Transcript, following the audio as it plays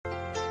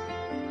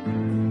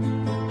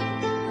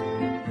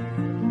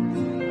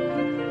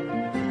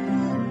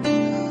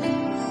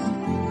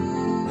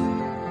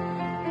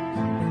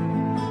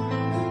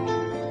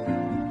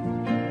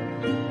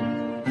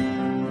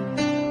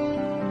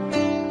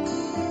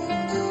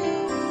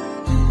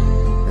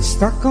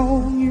Stuck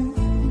on you,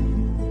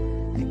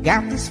 I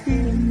got this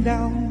feeling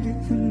down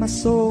deep in my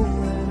soul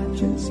and I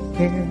just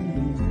can't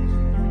lose.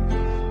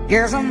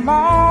 Guess I'm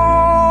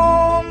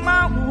on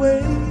my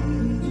way.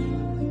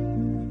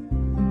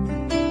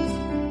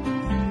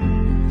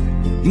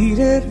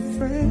 Needed a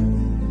friend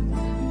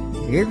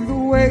in the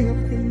way of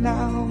me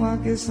now. I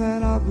guess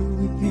that I'll be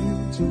with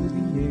you to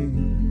the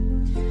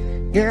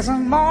end. Guess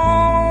I'm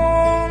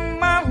on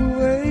my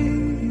way.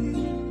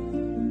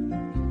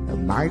 I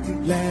might be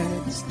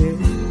glad to stay.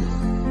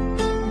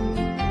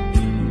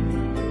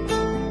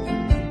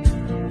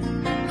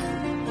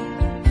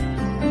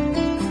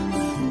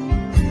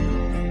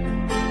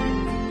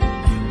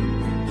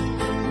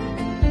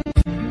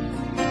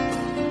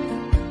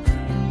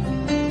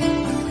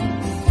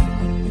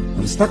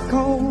 Stuck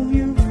on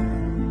you,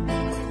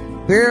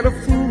 been a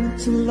fool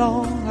too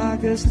long. I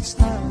guess it's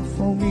time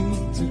for me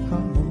to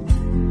come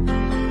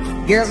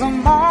home. Guess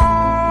I'm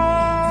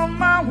on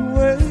my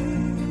way.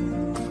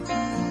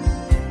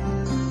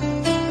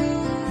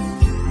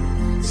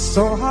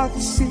 So hard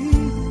to see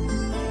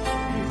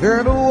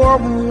that a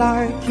woman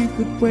like you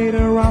could wait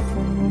around for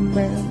a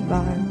man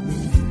like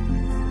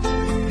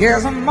me.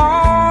 Guess I'm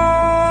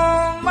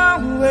on my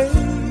way.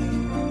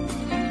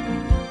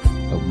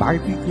 I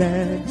might be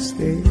glad to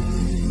stay.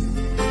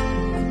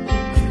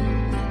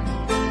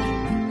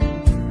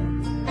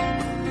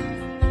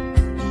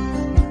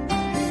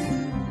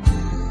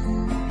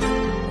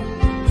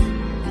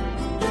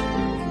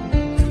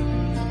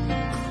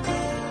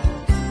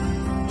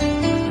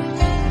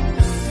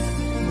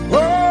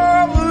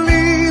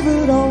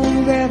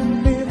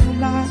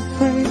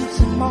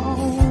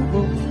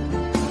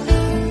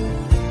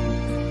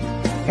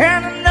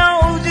 And I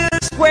know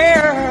just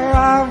where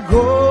I'm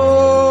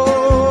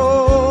going.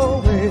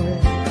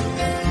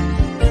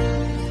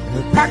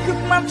 Pack up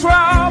my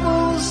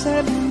troubles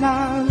and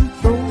I'll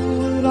throw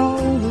it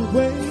all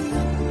away.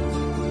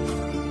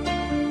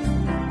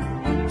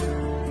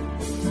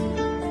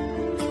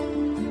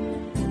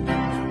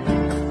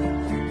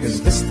 Cause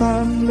this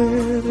time,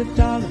 little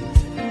darling,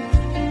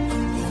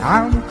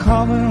 I'm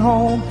coming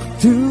home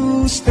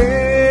to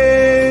stay.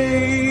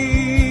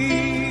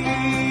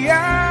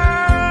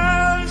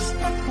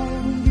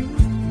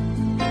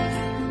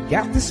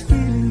 Got this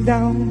feeling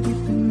down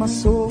deep in my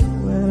soul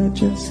and I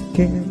just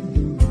can't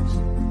lose.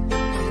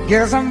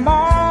 Guess I'm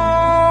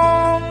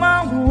on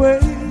my way.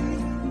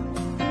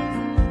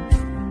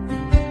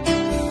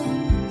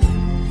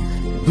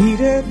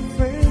 Needed a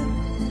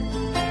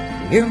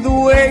friend in the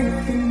way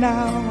of me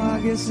now.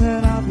 I guess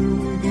that I'll be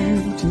with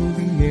you till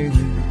the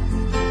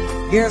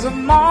end. Guess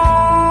I'm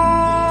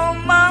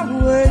on my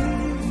way.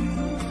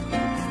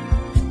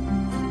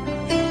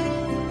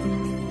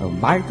 I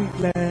might be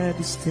glad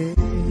to stay.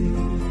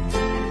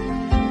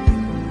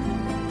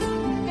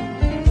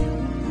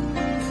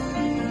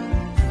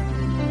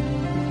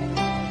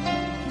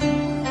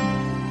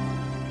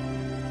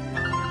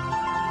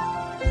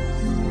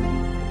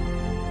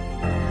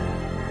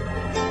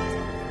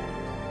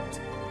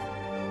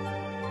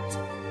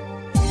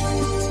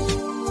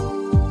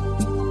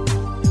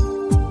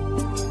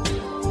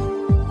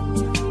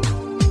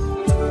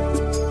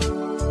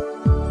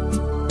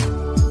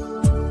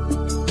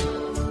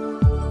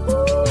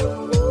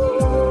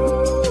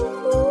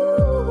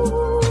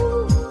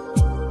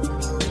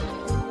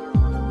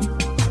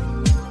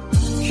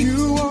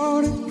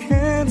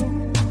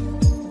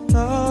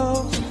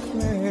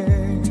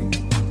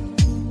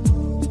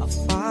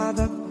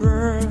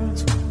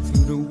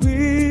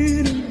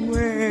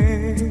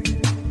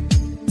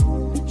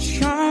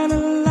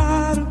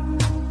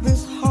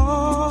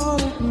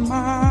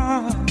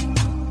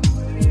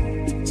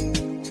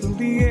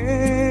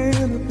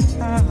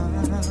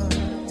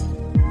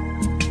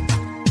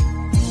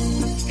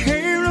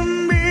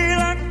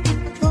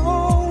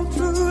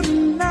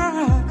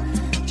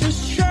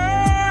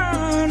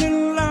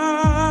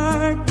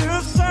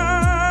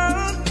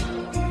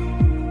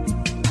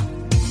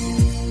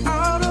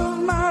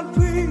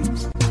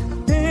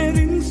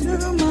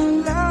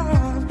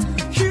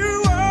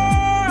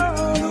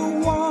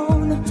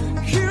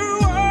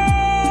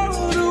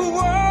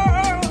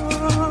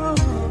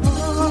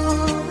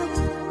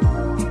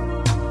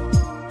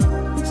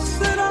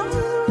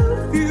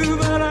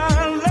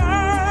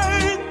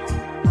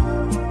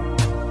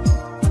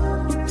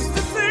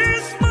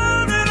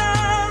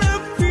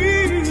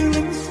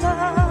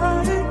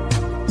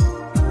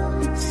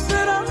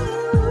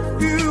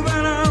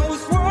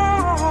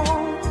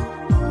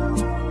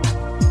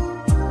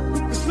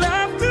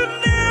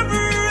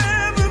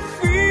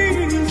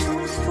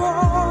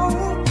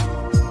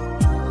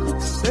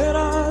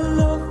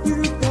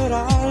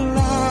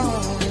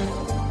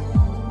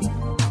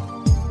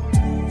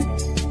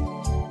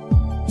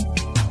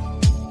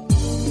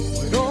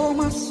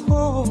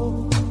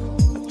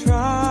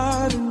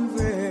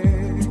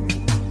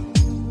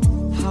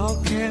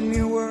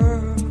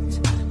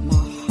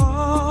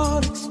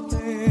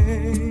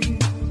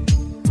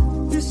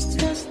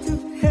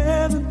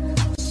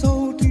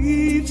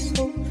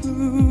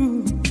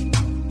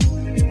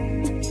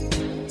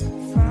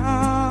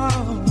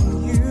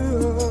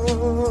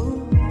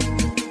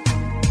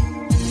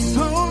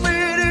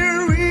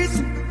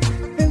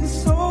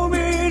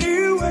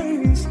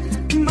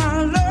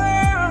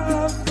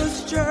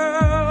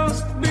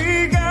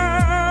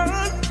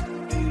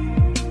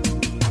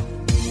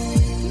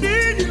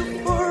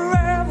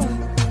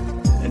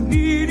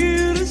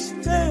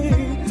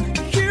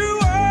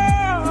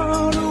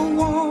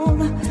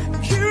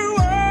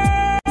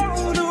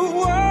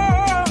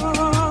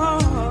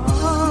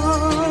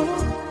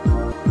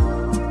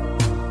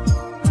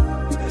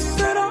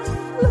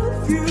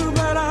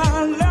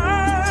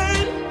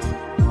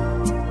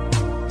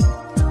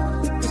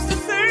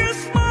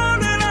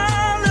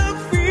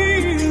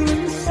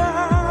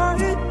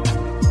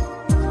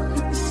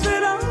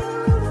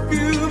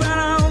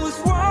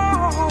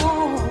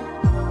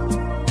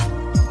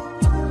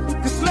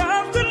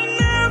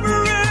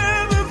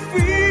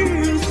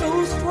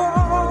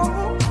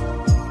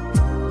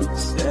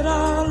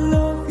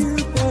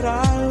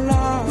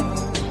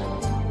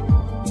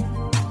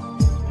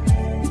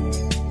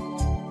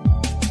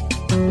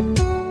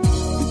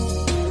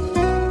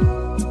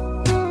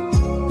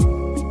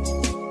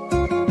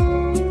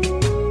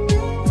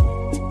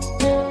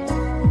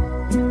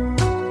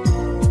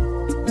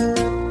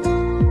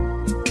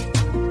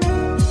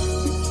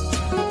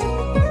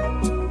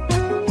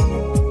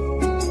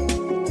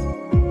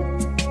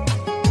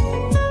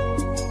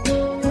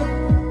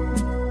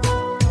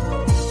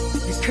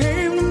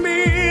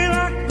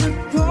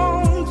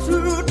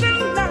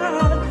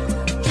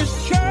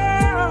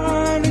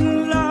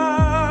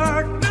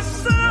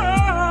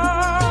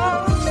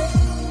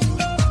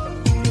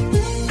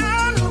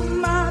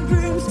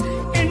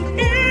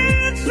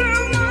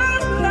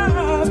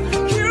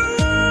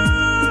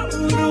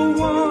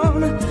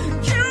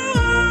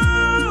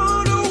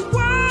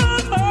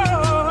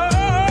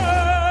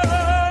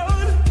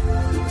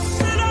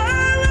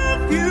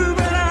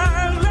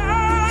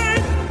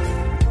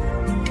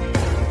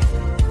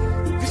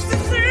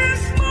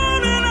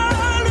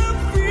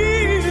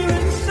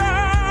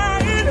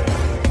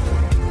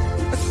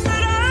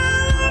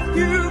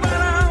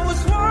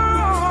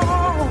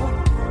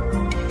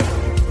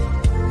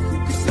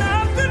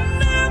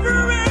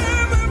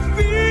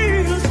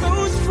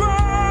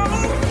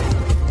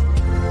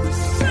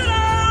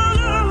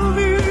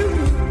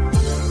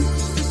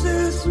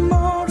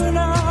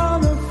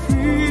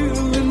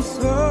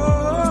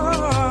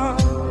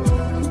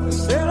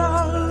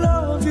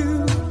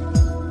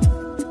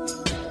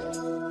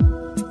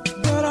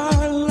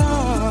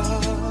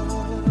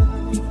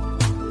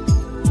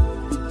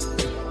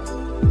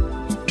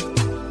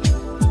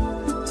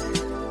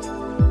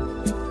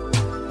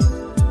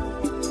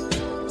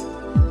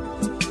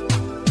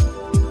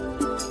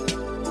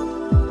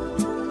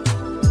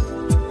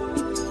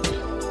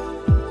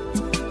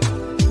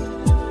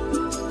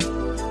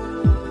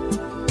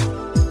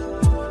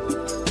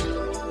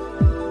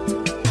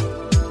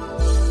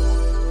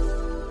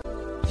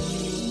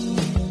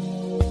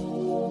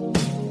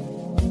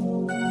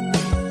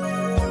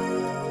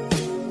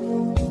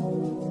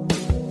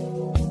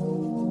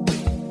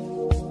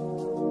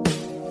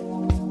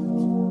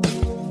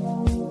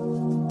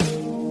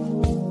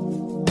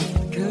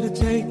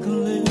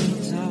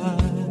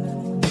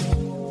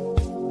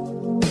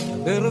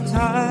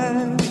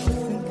 time to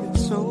think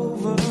it's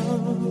over.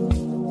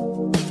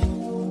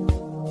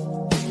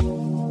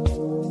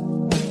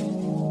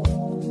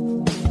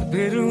 I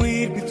better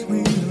read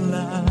between the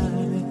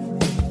lines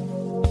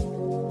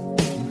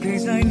in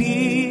case I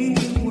need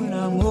when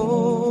I'm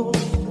older.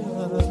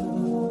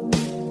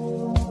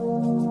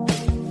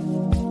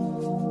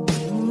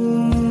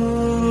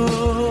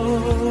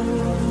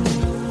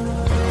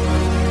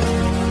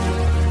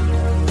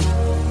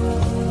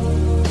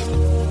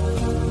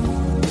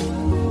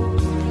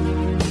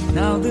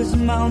 Now this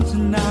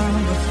mountain I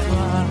must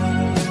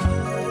climb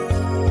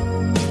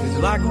is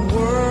like a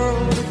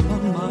world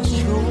upon my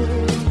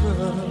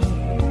shoulder.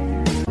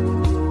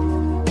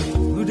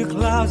 Through the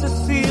clouds I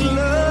see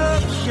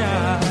love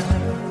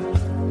shine.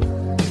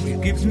 It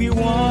gives me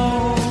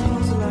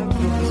warmth like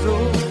it's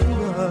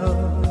over.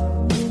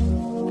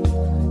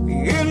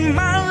 In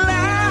my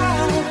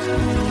life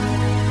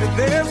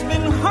there's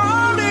been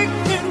heartache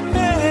and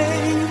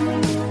pain.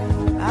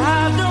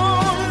 I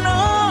don't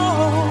know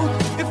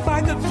if I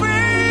could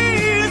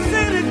face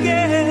it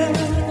again.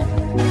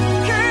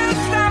 Can't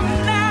stop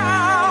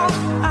now.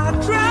 I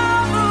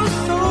travel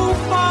so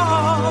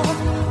far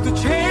to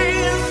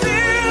chase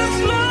this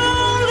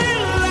lonely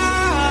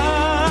life.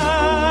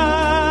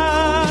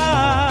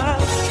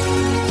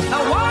 I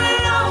wanna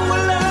know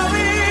what love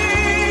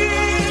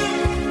is.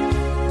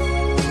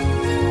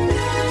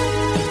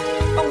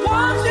 I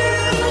want you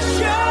to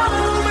show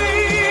me.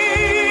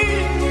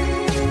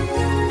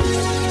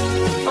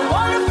 I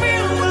wanna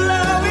feel what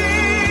love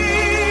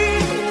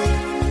is.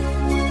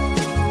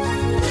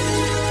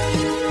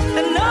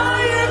 I know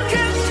you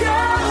can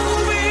show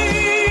me.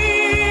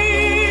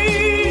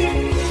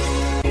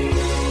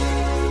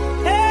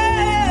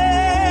 Hey.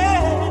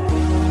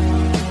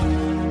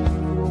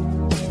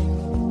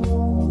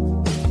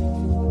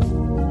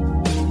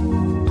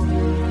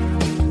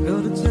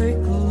 Gotta take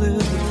a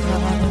little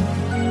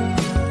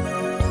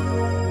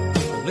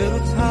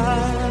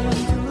time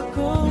to look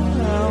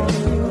around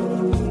you.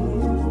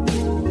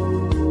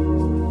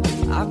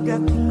 I've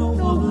got no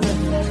one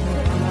left to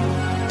cry.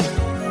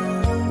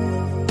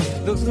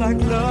 Looks like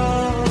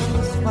love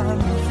has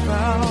finally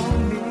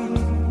found me.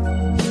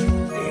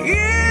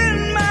 In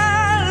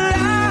my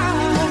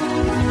life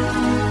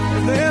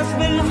there's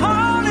been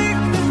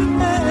heartache and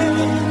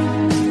pain.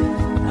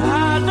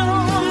 I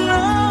don't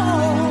know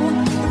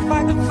if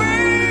I could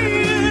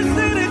face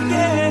it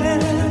again.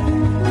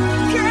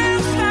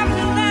 Can't stop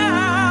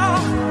now.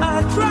 I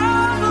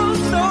travel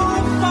so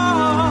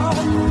far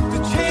to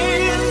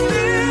chase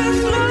this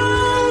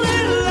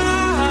lonely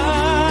life.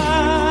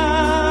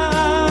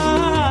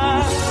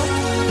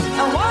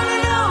 I wanna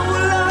know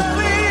what love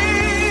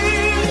is.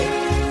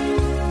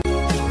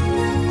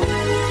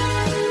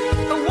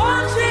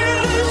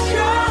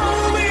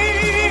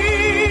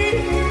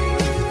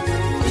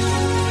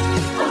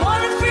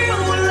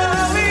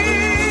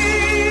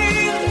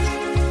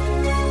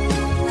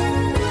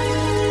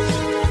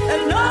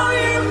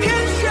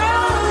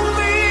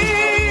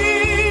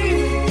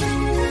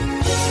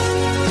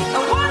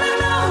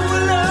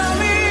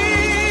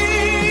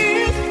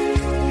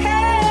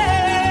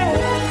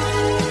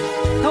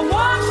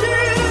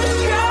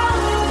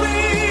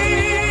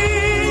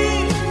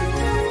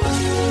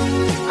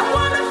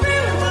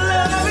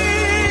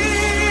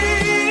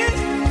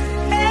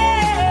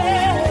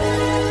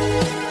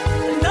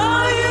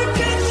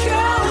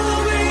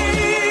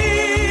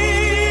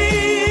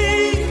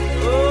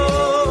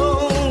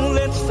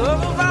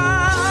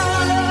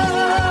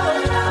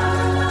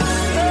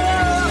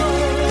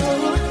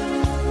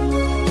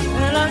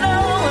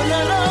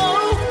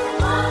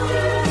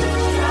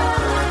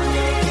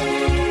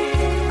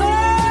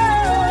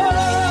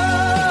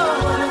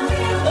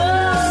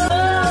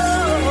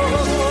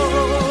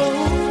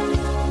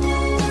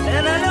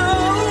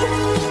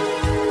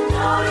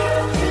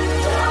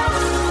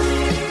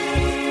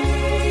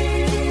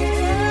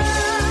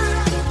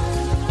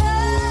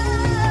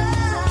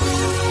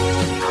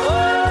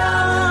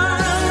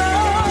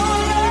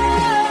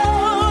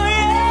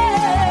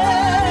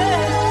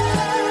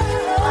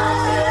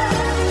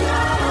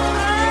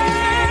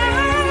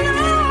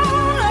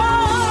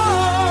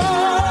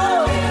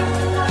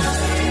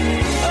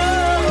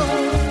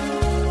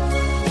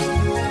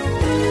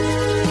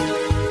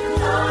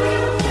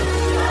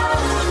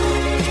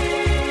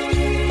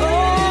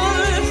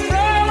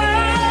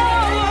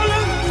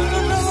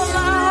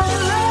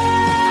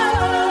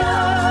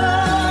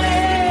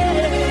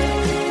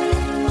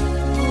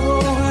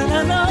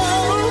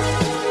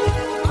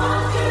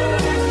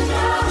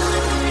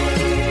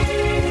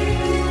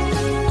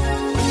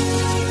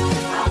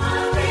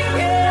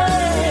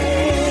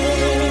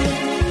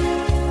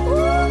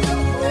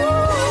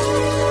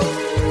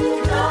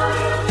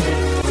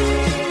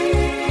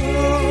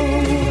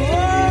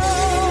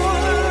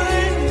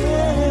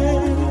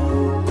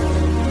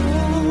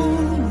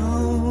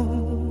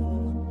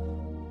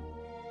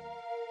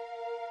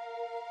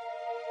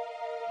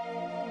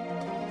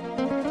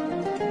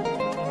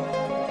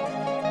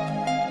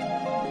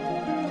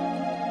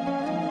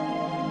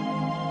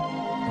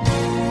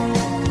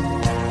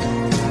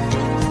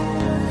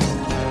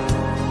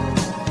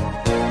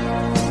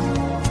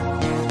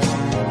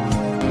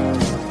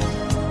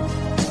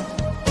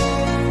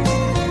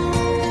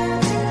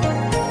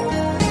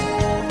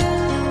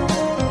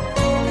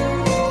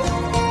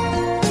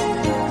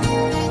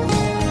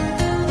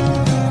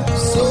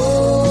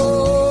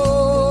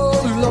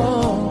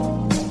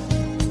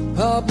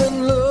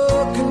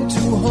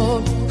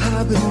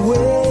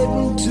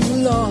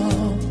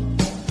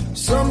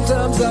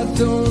 I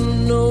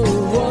don't know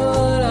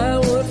what I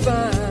would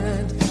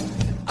find.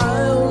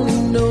 I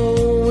only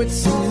know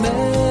it's a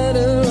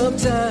matter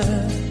of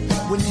time.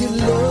 When you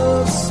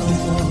love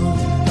someone,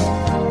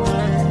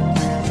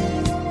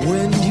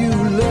 when you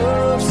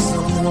love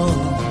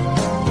someone,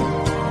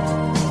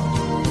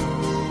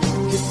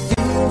 it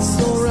feels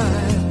so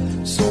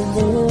right, so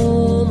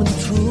warm and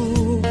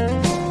true. I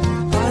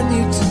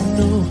need to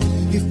know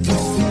if you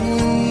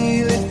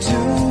feel it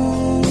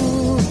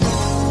too.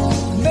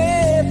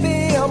 Maybe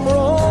I'm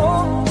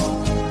wrong.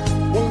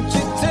 Won't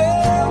you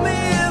tell me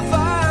if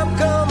I'm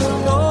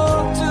coming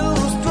on too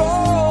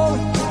strong?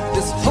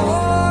 This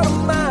heart of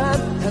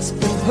mine has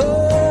been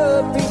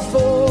hurt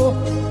before.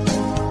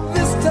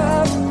 This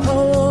time I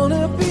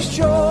wanna be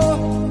sure.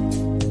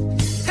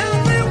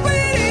 I've been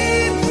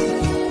waiting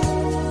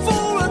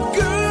for a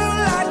girl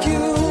like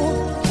you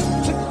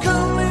to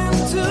come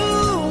into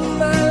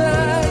my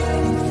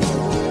life.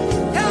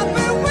 I've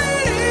been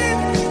waiting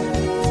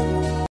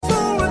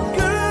for a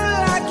girl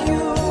like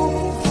you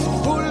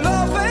who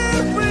love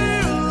and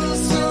will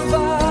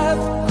survive.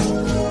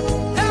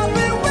 I've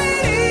been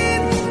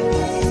waiting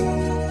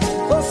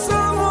for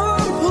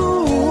someone who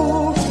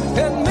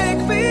can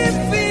make me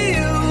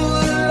feel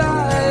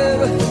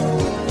alive.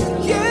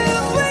 Yeah,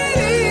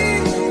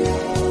 waiting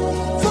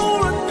for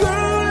a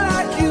girl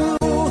like you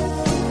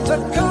to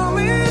come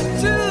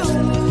into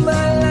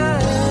my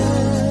life.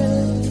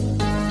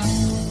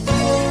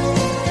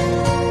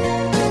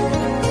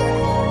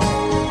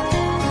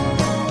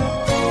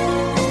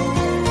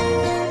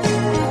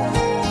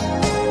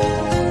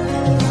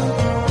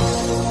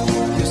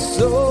 You're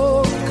so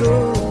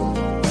good.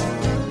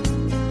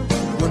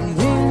 When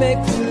we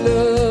make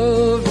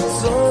love,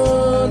 it's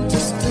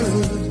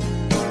understood.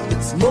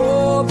 It's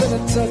more than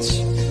a touch,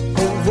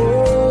 a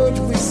word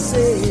we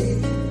say.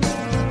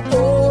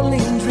 Only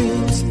in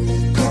dreams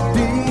could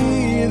be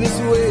this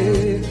way.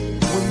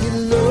 When you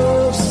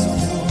love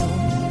someone,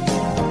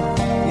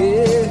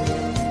 yeah,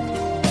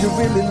 you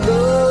really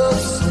love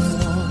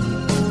someone.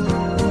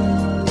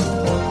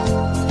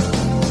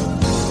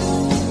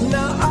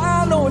 Now I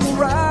know it's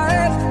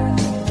right.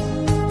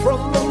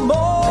 From the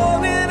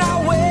morning I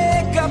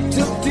wake up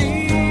till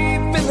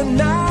deep in the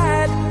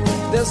night,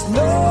 there's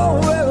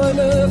nowhere on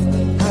earth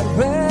I'd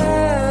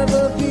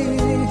rather be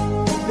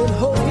than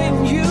holding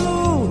you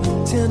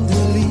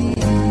tenderly.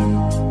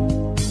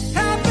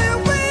 I've been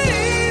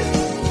waiting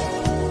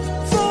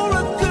for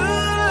a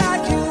girl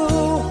like you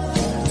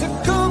to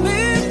come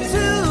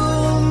into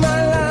my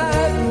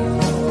life.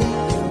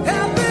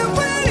 I've been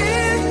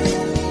waiting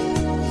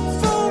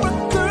for a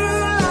girl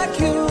like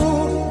you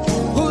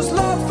whose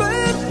love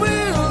and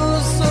will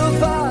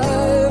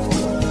survive.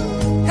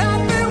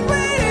 I've been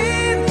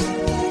waiting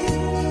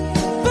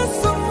for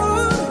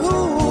someone who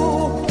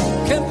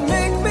can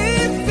make me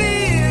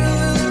feel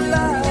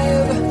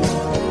alive.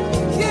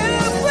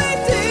 Yeah,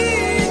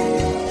 waiting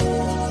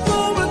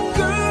for a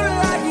girl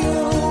like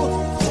you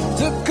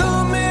to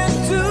come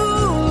into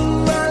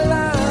my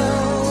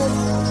life.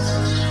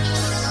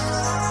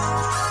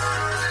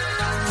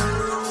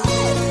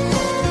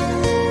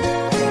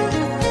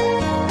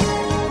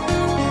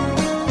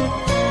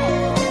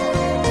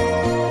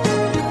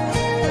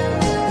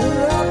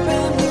 I've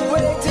been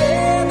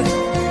waiting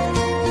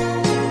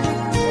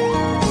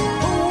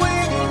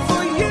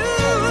for you.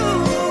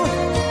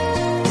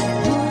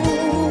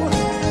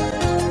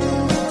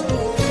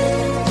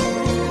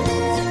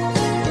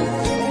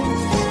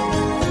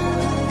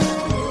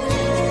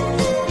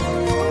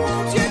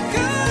 Won't you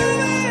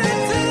come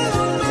into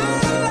my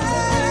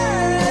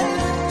life?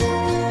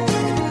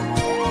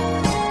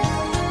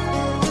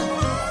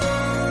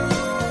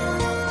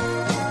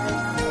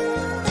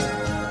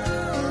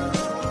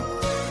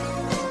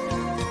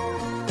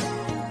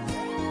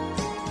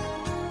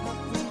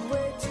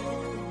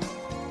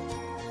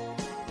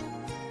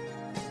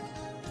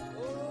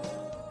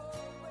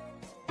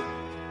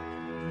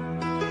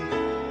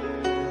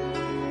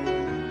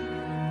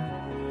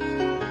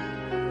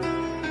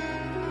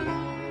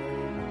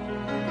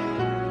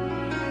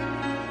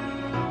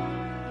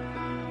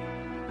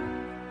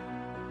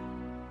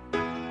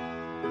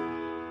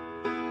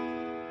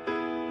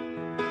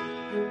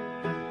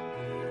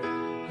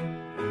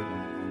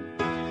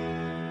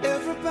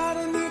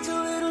 Everybody needs a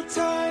little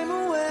time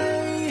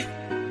away,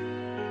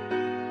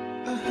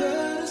 I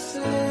heard her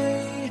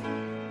say,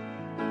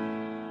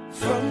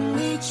 from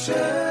each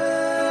other.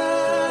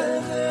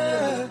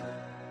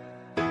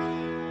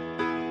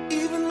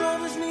 Even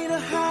lovers need a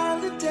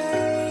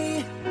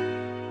holiday,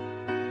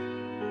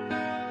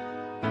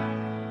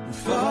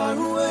 far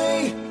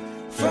away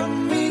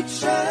from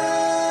each other.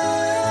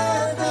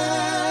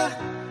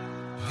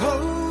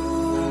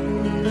 Oh,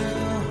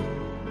 now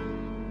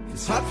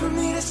it's hard for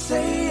me to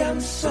say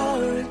I'm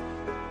sorry.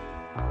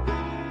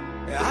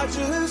 I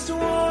just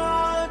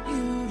want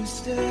you to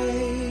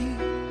stay.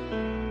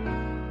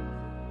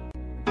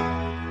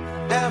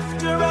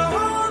 After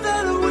all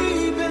that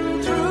we've been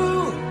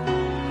through,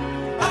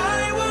 I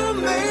will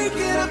make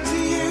it up to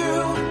you.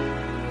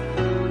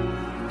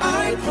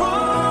 I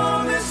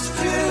promised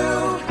you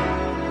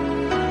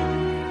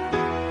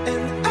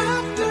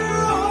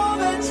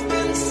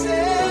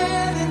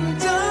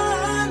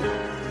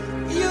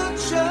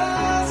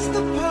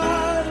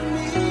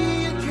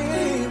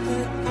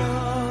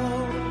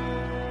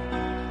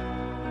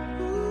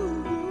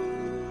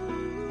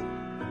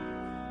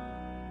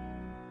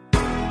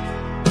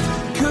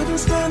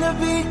Nothing's gonna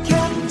be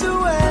kept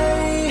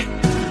away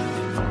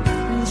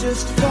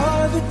just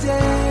for the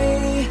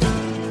day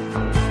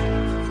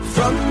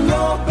from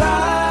your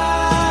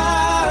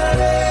body.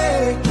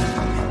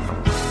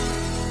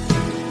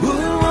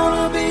 Wouldn't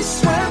wanna be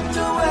swept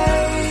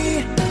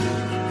away,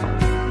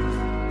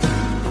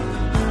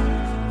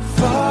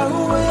 far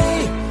away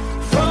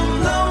from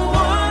the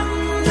one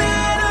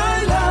that I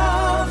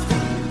love.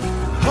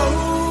 Oh,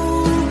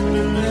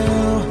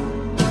 now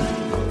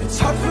it's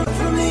hard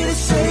for me to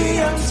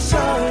say I'm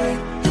sorry.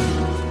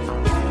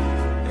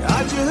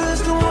 I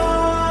just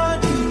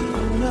want you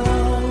to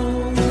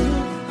know.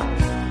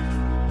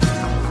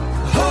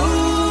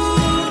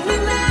 Hold me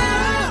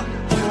now.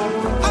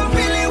 I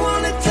really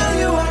want to tell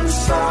you I'm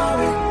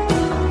sorry.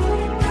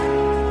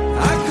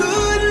 I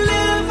could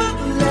never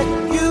let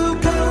you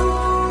go.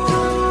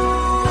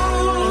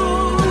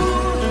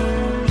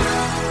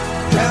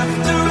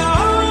 After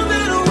all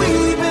that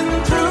we've been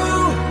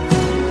through,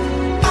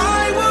 I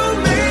will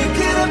make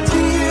it up to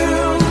you.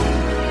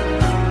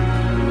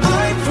 I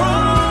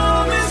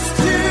promised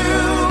you.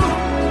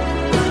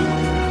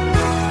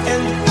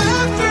 And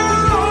after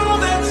all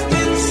that's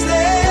been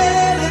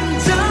said and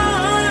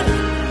done,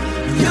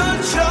 you're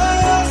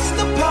just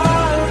a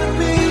part of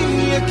me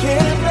I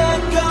can't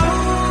let go.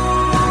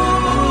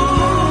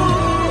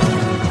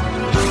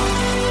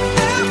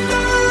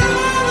 After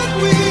all that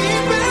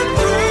we've been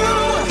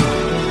through,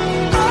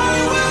 I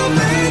will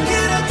make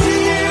it up to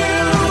you.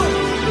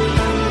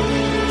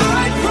 I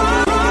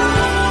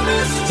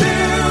promised you.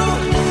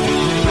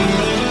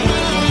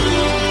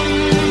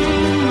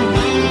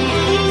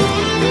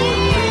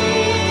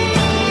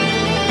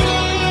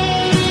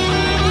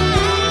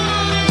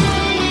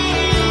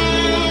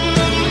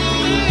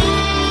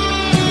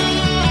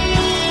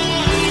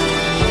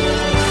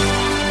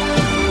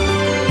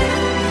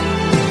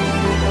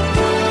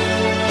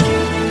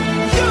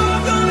 You're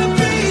gonna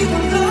be the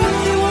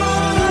lucky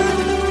one.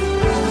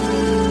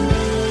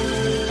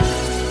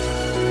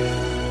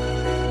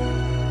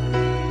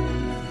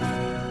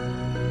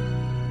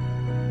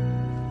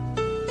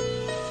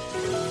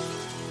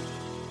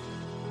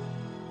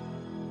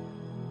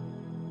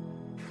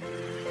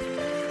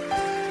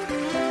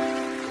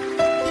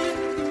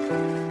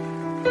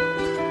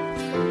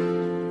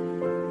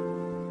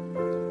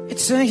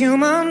 It's a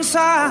human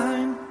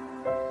sign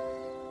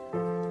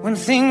when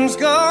things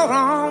go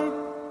wrong.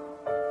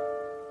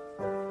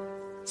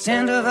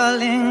 Scent of her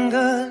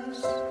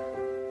lingers,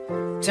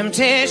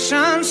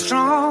 temptation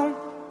strong.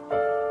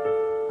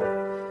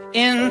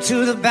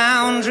 Into the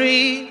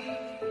boundary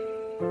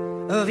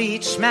of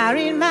each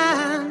married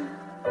man,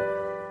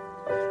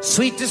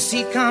 sweet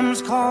deceit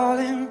comes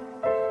calling,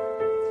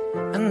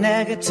 and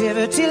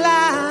negativity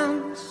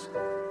lands.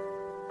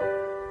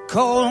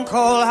 Cold,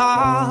 cold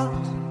heart,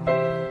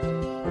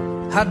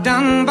 how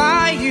done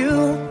by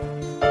you.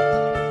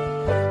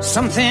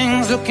 Some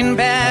things looking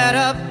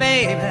better,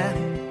 baby,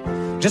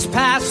 just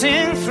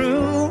passing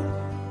through.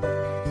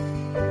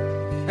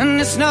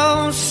 And it's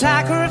no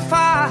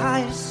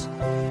sacrifice,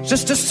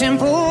 just a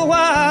simple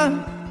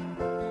word.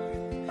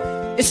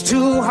 It's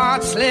two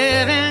hearts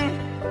living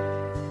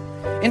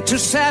in two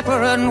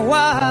separate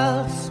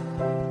worlds.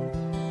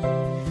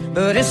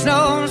 But it's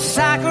no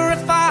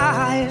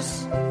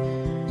sacrifice,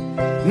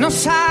 no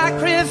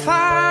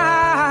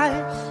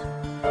sacrifice.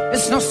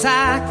 It's no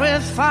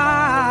sacrifice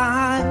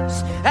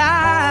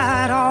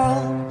at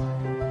all.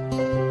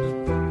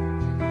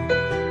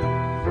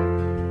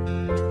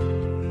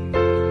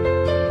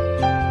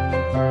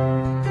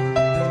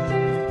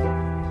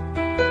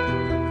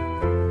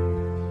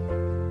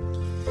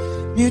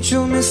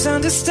 Mutual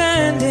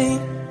misunderstanding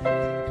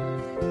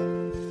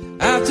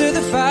after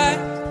the fight.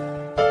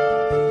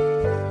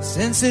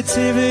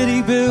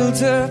 Sensitivity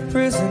builds a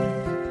prison.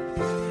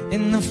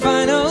 In the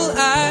final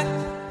act,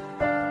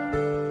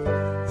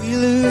 we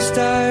lose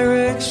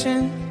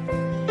direction.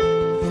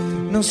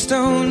 No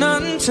stone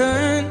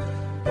unturned,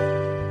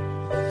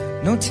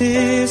 no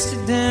tears to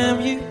damn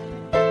you.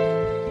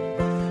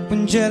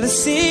 When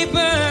jealousy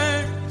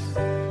burns,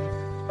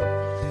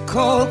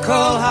 cold,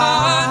 cold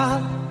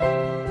heart,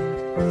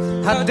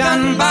 how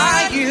done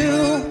by you.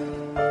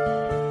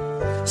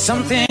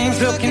 Some things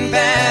looking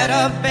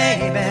better,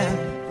 baby,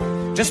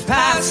 just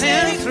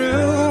passing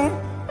through.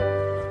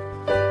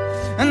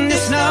 And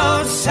it's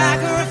no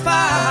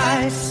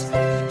sacrifice,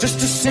 just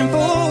a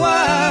simple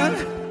word.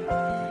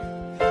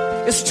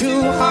 It's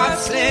two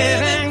hearts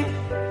living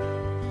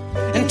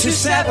in two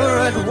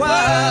separate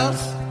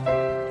worlds.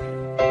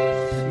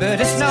 But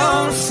it's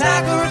no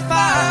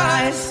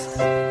sacrifice,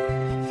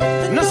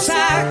 no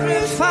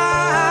sacrifice.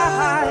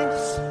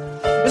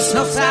 It's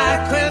no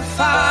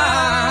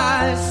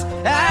sacrifice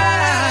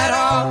at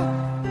all.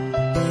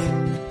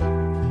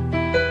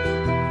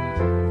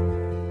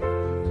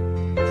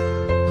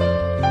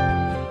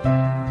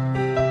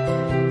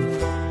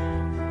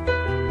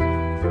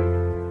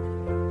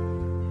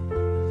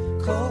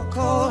 Cold,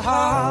 cold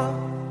heart,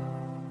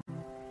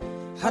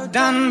 how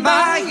done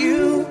by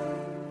you.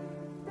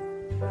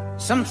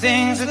 Some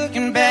things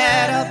looking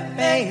better,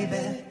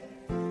 baby,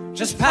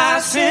 just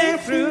passing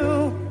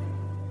through.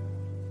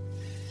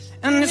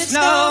 And it's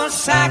no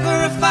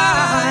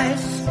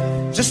sacrifice,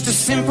 just a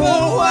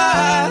simple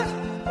word.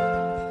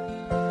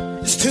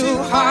 It's two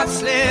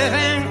hearts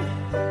living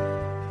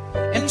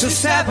in two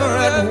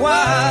separate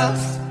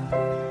worlds.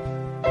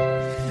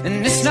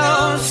 And it's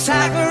no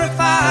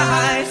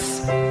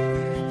sacrifice,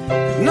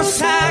 no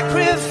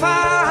sacrifice.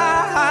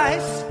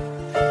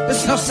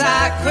 There's no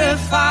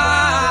sacrifice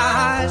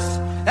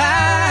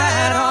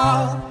at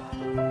all.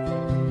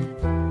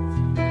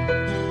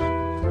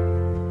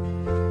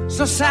 There's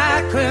no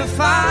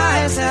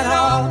sacrifice at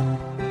all.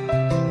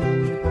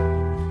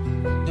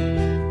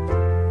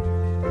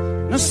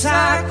 No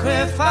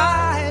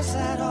sacrifice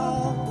at all.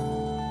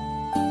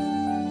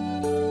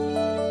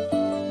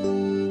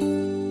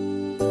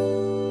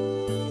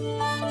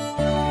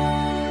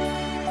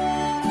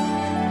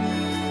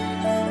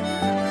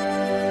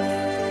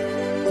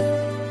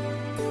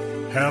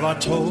 Have I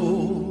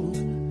told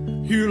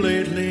you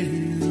lately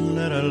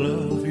that I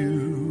love you?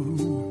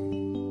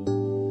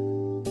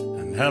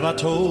 And have I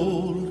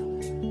told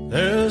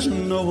there's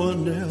no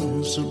one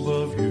else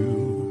above you?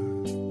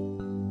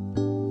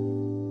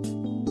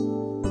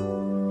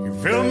 You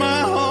fill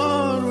my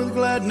heart with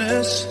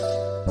gladness,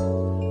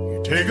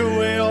 you take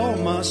away all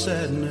my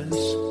sadness,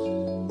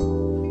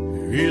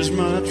 you ease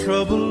my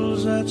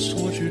troubles, that's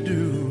what you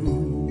do.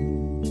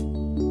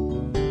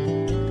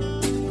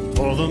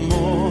 For the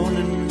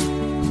morning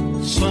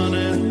sun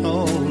in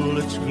all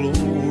its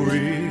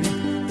glory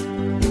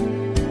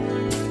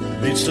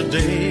meets the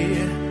day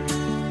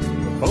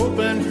with hope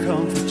and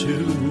comfort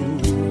too.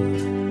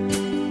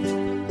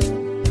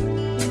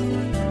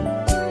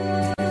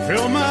 You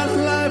fill my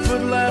life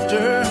with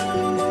laughter,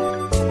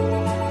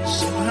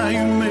 somehow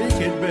you make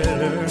it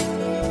better.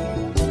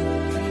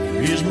 You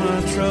ease my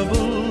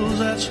troubles,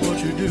 that's what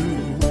you do.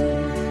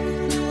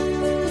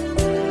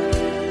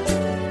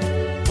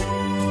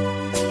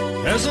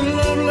 There's a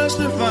love less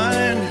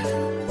defined,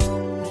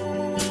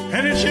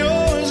 and it's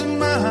yours and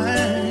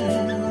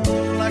mine,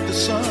 like the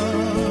sun.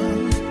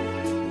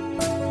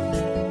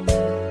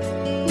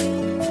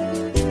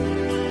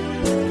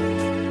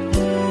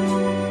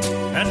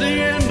 At the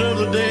end of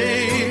the day,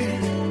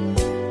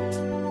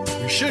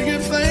 we should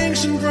give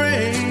thanks and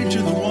pray to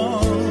the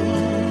one,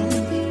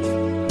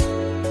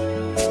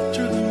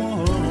 to the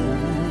one.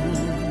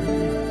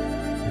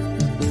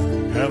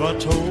 Have I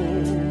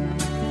told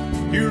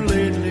you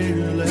lately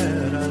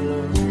that I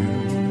love you?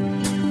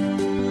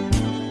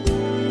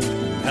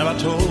 Have I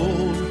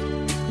told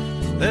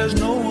there's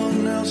no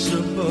one else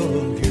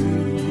above you?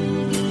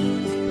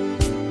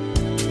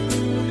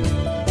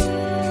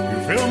 You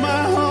fill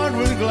my heart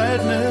with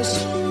gladness,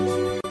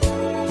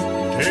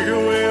 take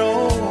away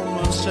all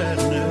my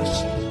sadness,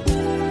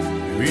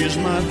 you ease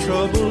my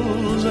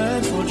troubles,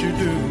 that's what you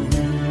do.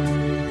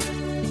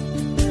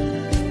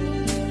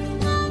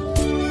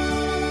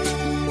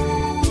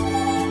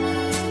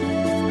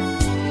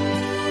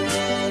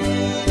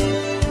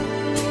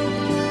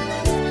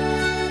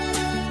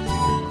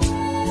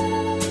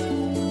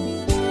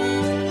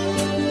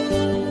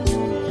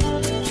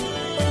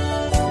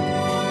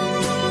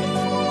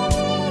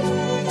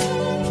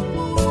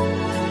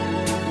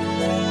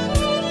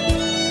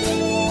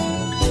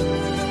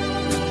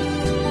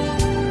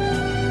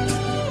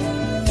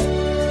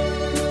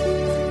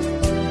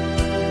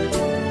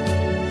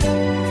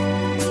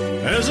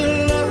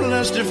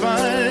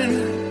 Defined,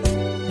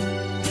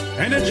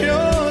 and it's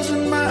yours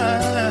and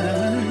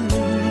mine,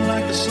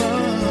 like the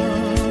sun.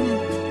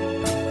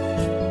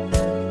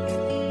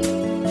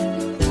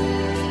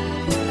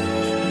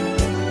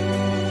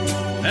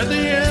 At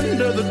the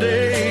end of the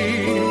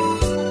day,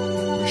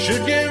 we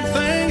should give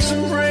thanks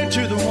and pray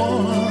to the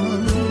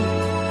one,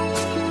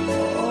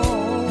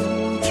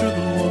 oh, to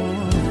the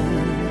one.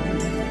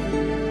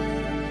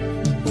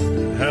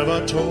 Have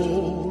I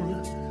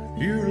told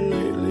you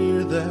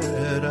lately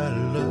that I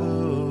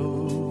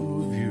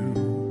love you?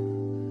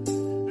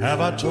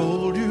 Have I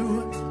told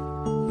you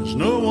there's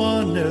no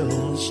one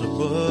else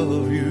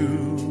above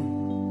you?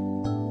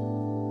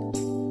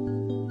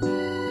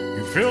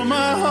 You fill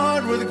my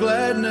heart with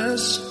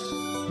gladness,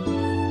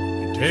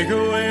 you take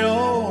away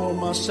all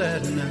my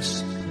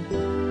sadness,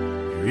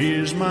 you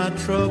ease my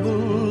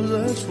troubles,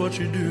 that's what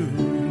you do.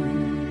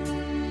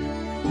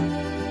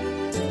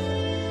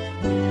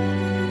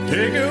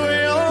 Take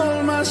away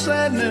all my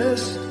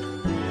sadness,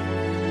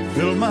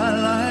 fill my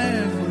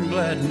life with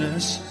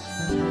gladness,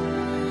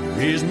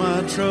 ease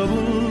my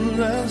troubles,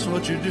 that's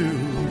what you do.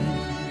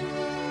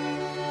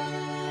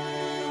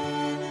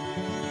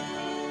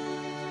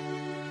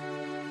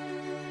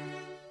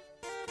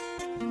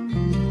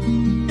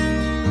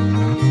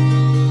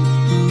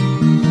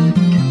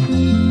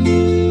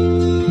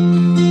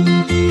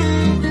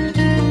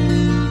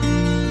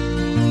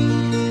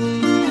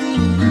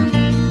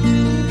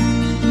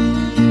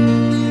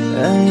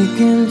 I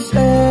can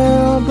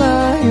tell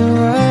by your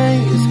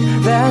eyes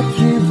that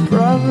you've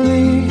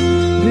probably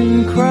been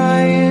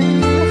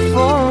crying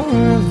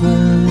forever.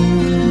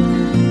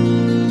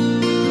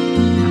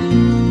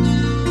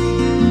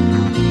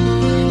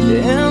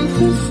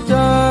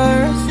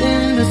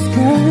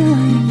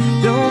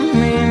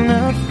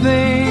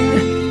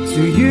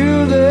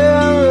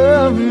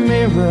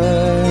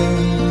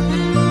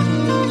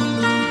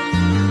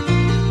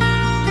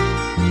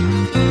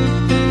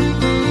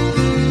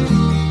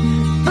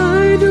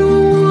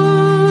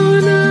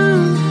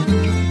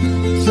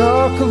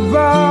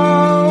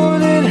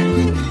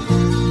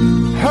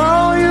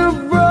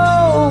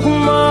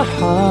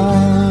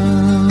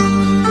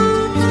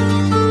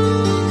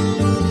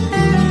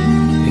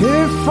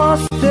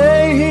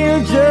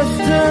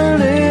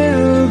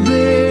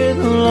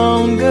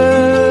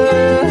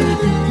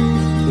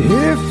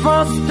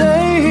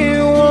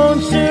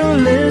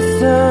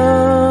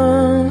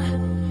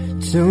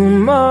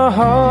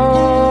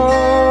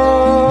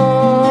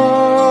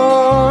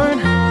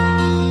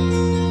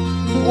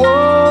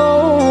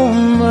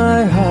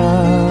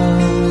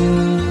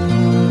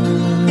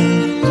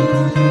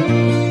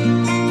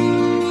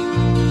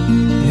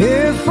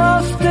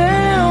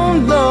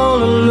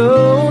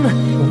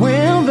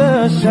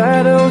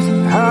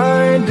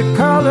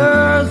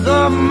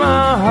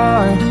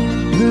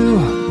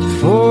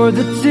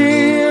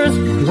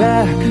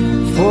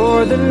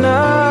 the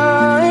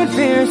night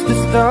fears the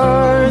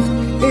stars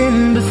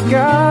in the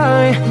sky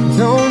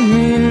don't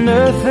mean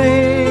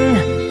nothing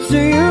to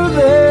you.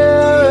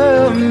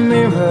 They're a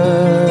mirror.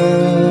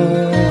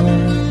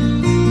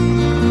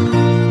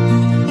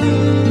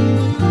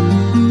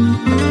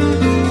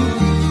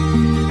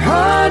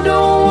 I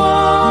don't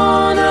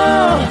wanna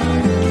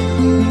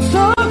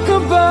talk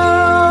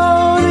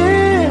about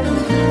it,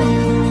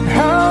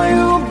 how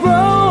you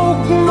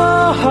broke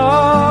my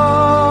heart.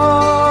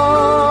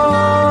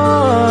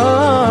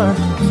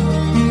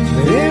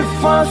 If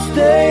I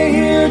stay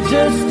here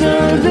just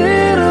a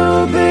little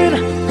bit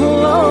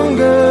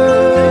longer,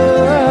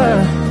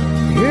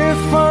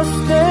 if I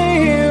stay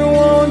here,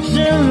 won't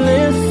you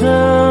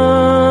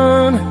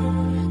listen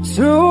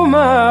to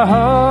my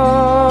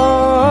heart?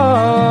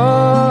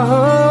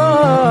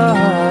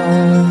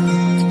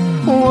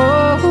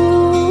 Whoa,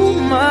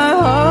 my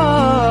heart.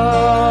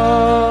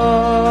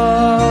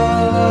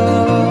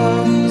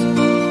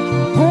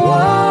 Whoa,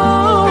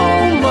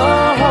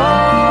 my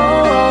heart.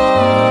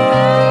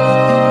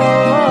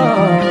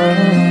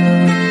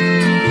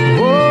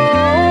 Whoa,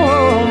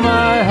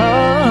 my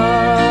heart.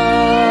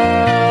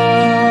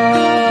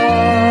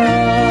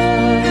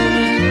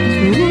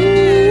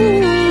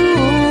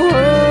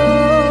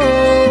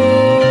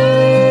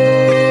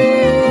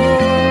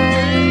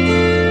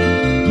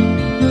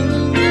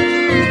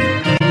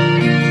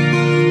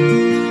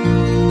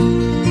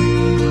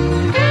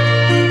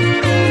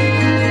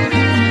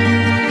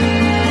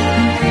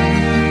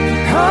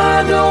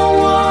 I don't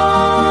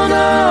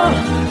wanna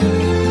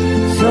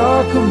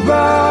talk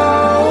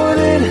about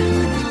it,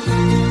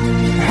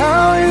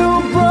 how you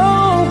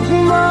broke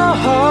my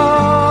heart.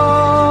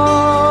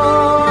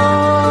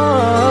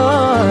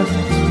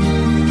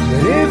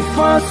 But if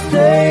I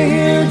stay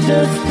here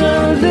just a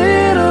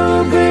little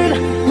bit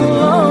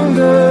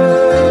longer,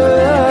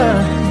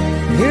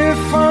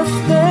 if I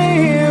stay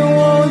here,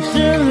 won't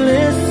you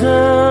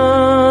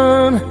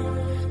listen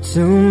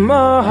to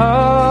my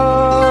heart?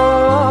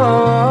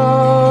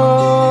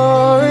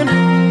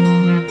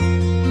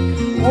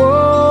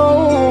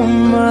 Whoa,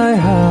 my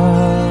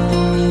heart.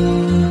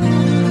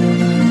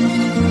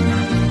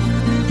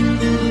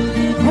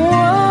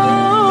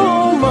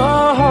 Whoa,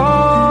 my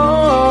heart.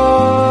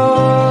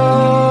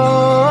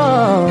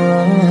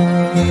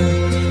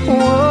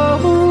 Whoa,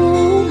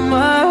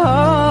 my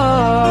heart.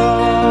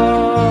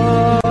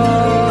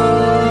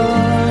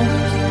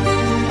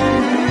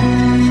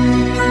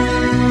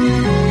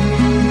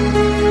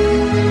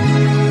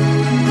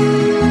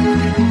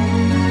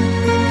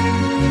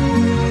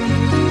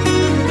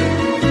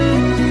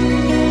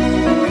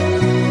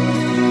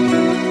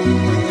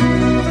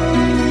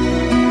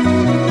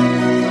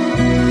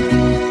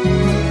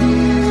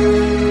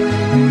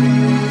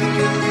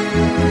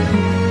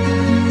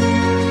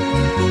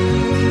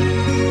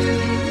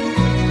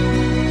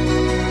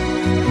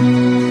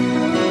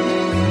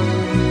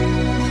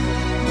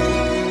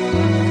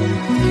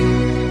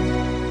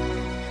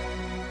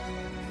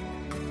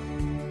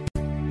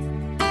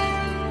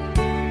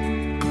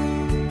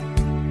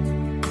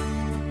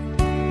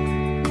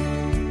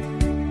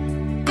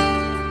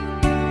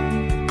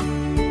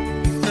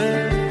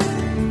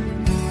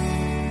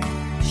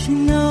 She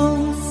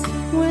knows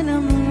when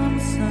I'm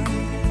lonesome,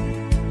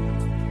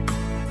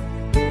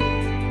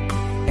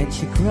 and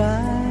she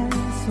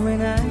cries when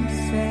I'm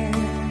sad.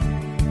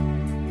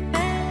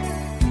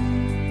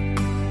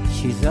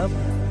 She's up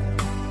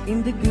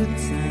in the good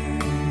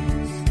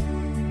times,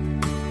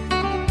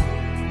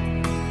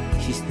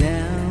 she's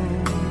down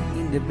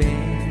in the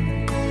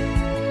bed.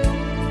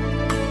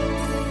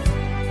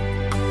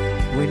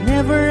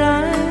 Whenever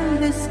I'm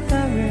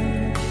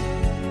discouraged,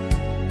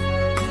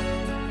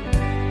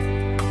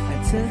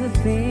 tell the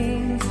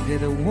things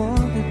that I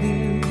want to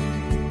do.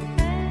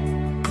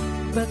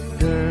 But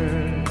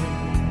girl,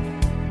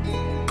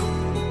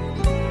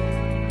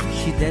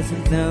 she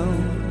doesn't know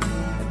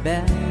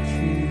about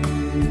you.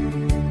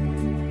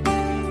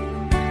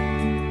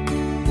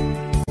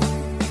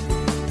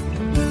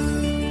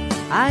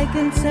 I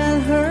can tell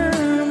her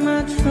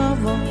my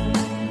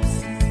troubles,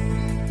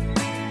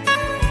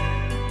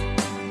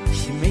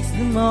 she makes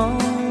them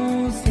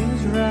all seem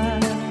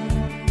right.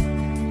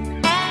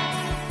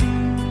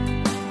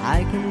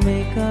 I can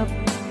make up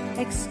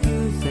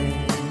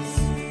excuses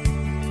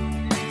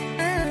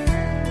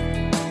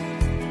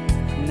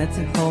not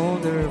to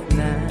hold her up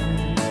now.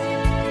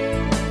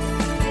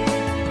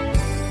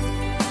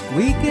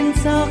 We can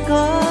talk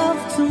of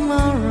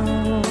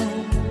tomorrow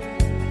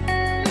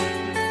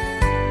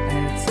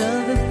and tell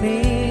the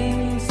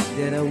things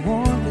that I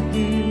want to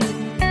do.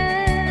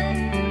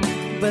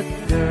 But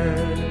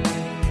girl,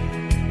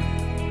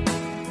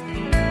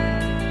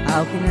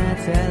 how can I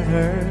tell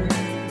her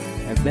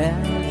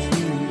about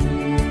you?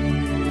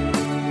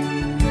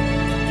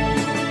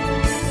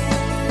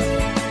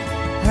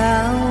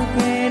 How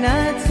can I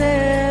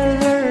tell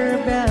her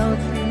about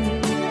you?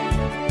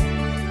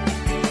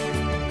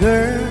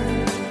 Girl,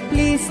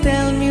 please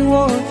tell me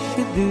what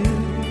you do.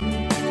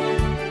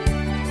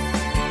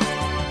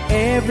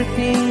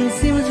 Everything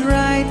seems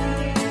right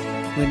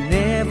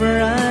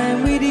whenever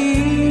I'm with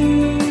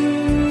you.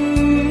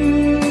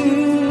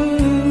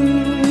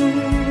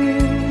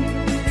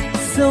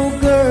 So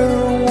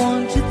girl,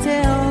 won't you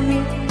tell me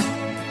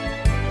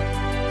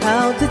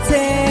how to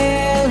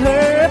tell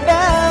her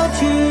about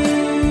you?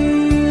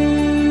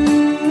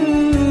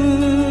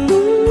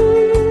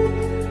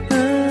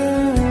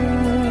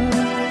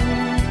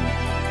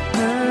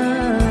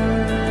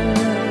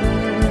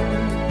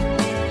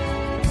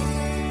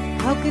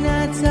 How can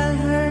I tell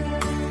her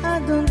I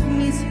don't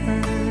miss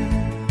her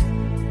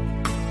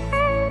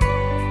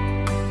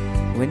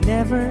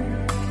whenever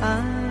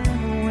I'm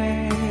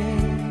away?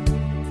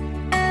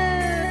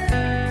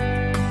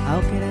 How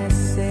can I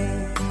say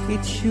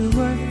it's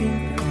sure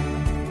think of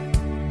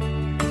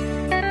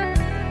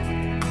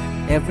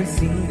every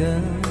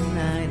single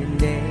night and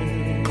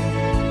day?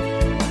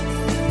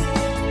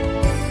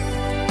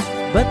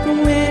 But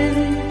when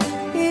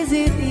is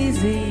it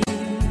easy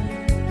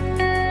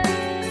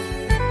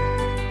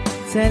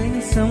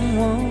telling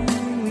someone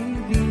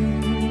with you?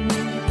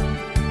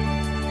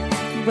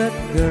 But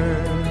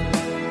girl,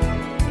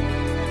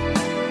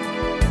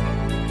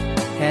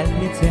 help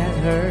me tell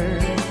her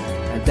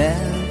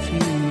about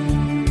you.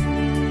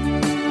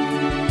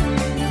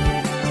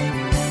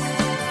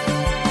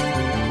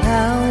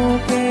 How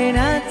can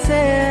I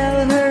tell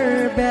her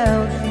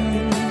about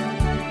you?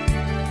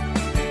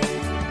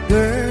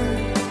 Girl,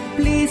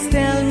 please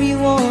tell me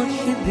what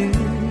you do.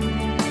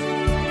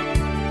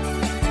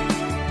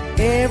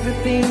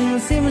 Everything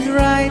seems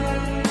right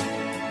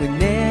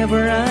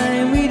whenever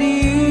I'm with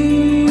you.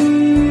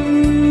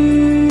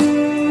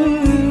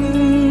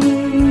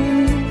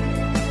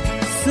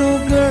 So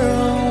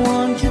girl,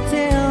 won't you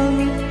tell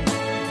me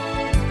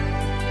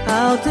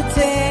how to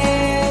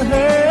tell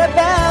her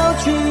about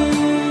you?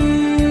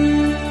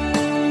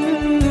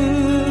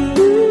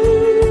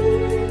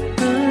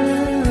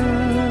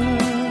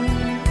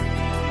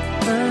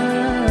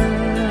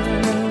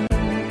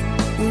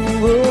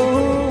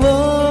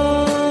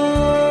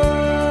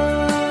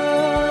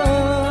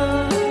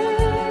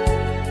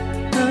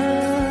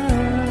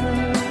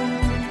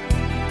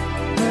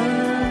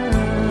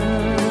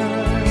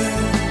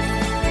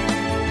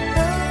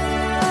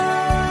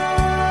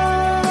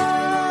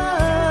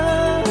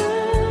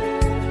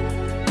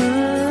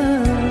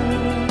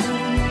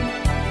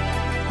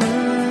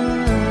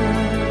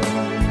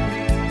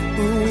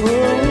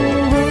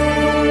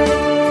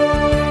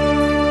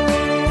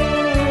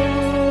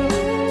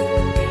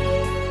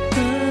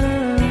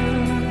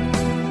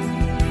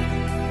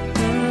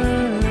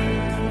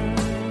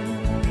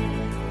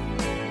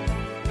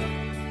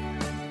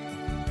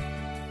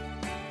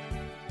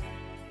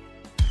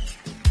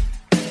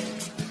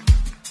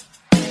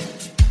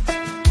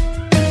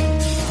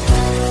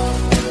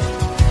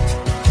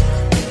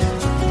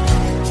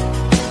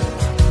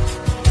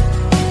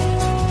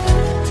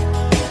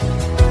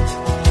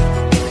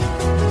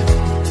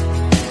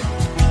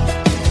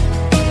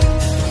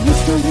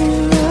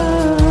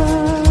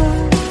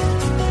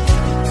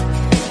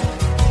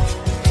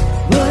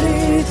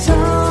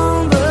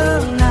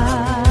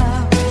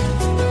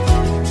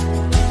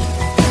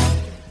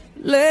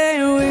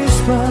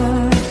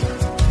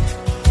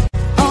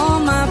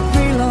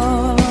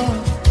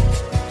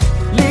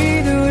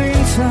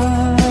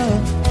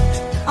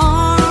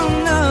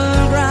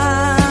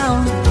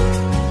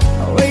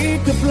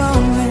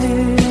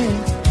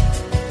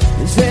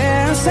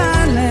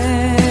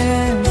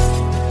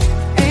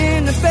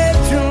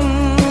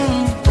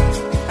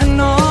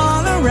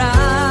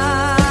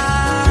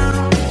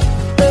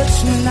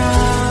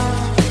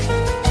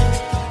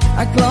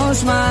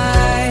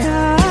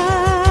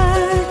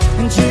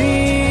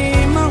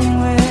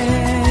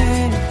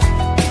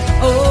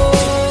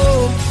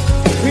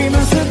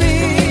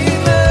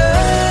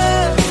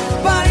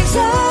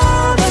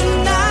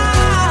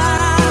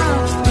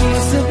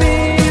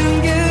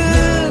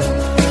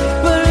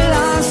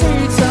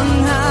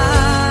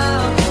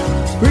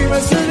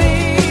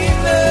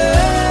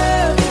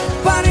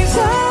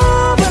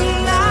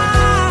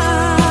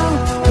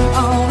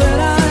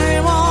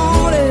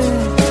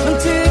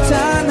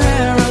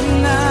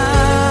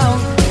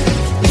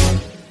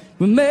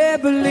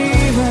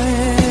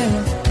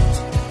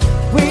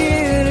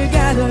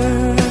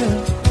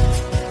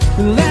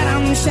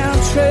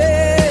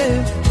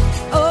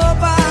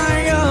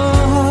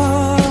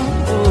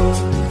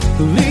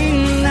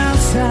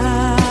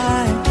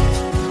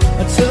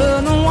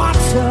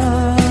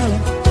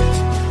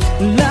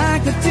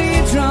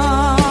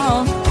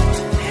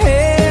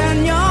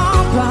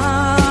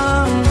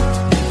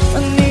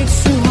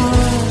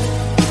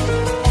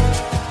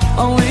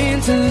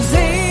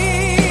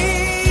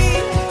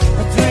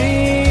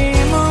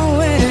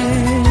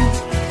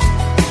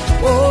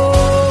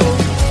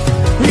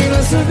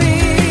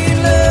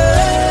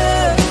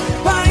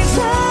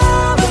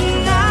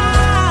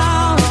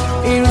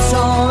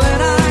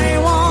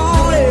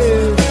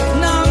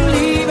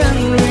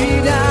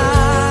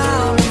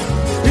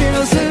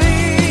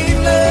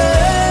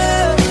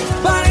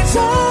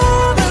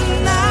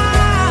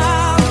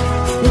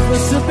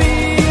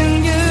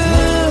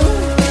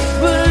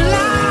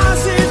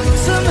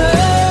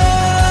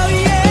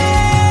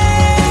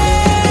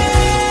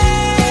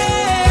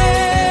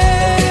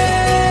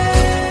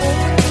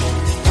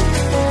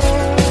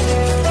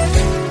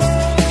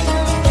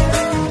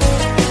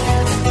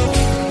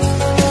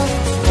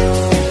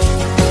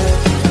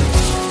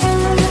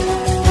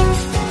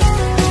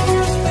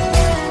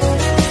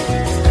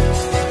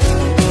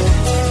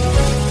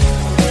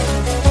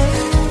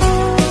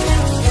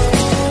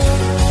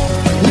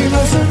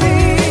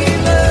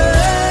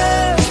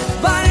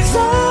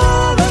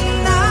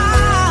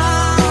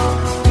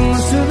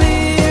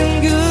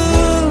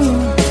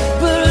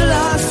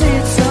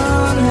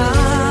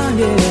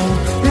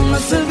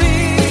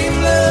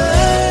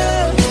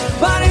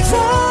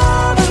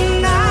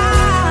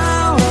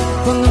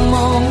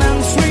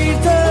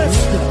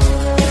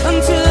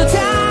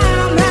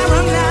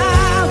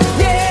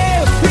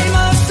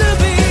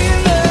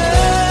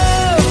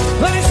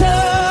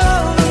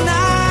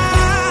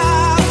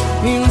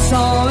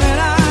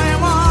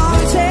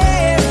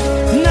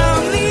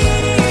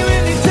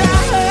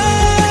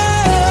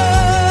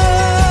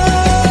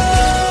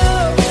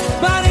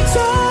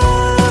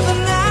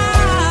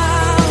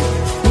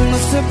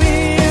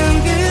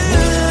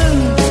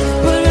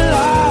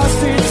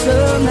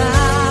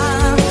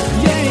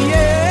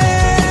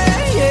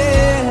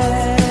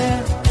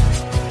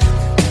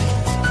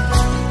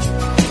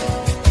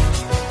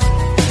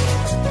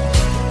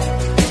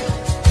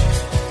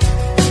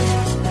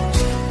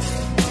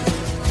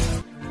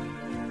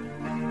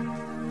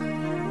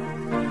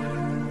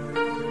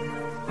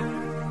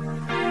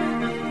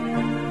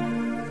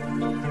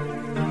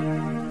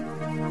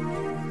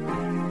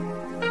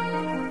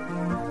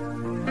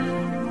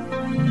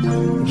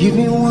 Give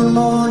me one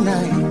more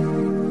night.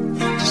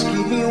 Just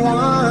give me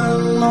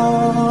one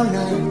more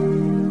night.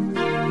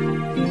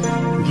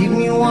 Give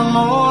me one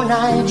more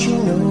night. You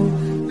know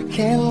I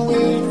can't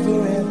wait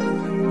forever.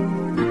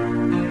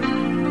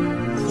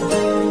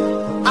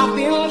 I've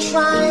been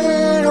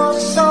trying oh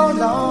so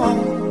long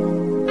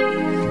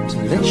to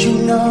let you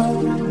know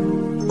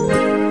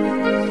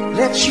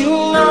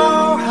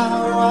how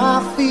I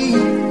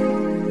feel.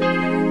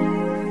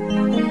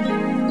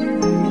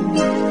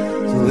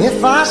 So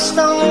if I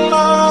stumble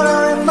or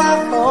if I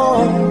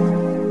fall,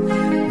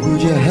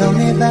 would you help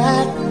me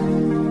back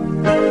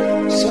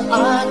so I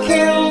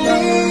can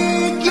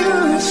make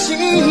you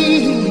see?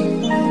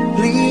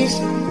 Please,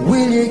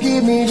 will you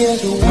give me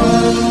just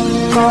one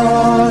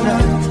more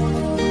night?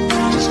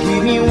 Just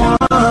give me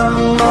one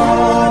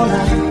more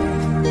night.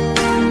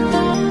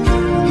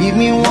 Give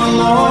me one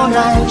more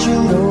night, you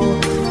know,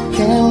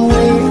 can't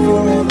wait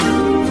forever.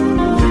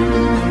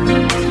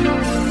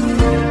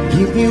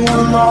 Give me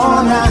one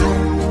more night.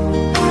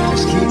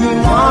 Just give me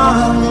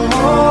one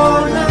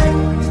more night.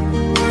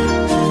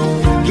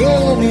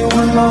 Give me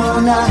one more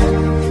night,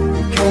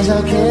 because I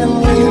can't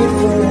wait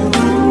forever.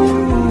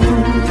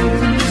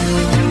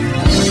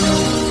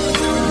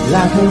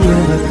 Like a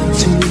river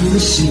to the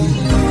sea,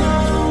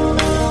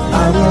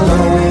 I will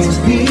always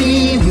be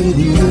with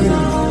you.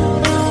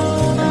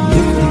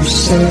 If you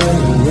sail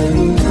away,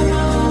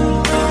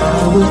 I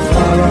will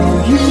follow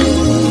you.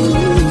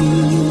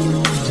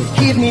 So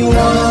give me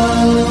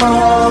one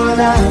more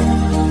night.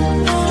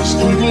 Just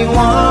give me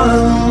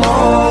one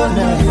more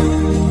night.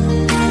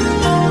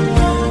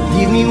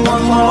 Give me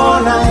one more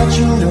night,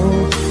 you know,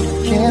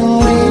 can't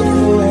wait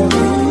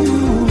forever.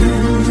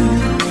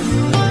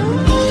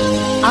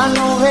 I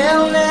know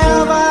there'll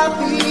never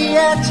be a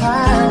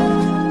time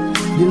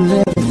you'll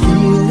never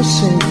feel the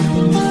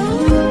same.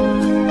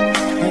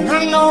 And I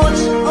know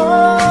it's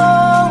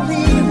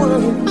only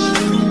words,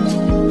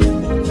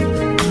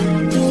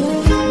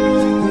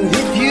 but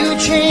if you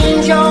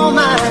change your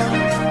mind,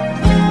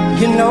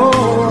 you know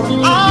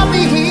I'll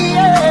be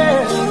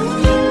here.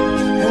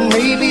 And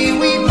maybe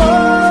we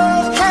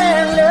both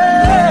can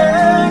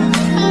learn.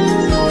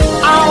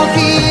 I'll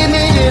give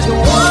me just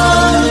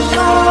one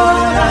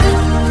more night.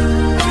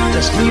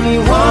 Just give me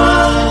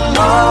one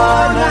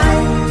more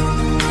night.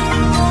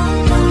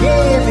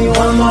 Give me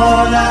one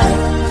more night,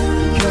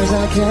 because I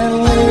can't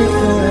wait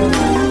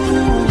forever.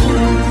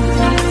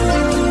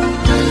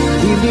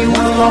 Give me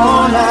one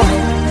more night.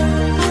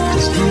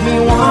 Just give me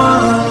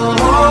one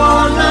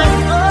more night.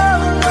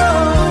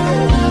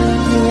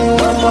 Give me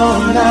one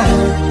more night,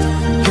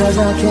 because I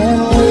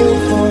can't wait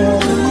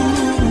forever.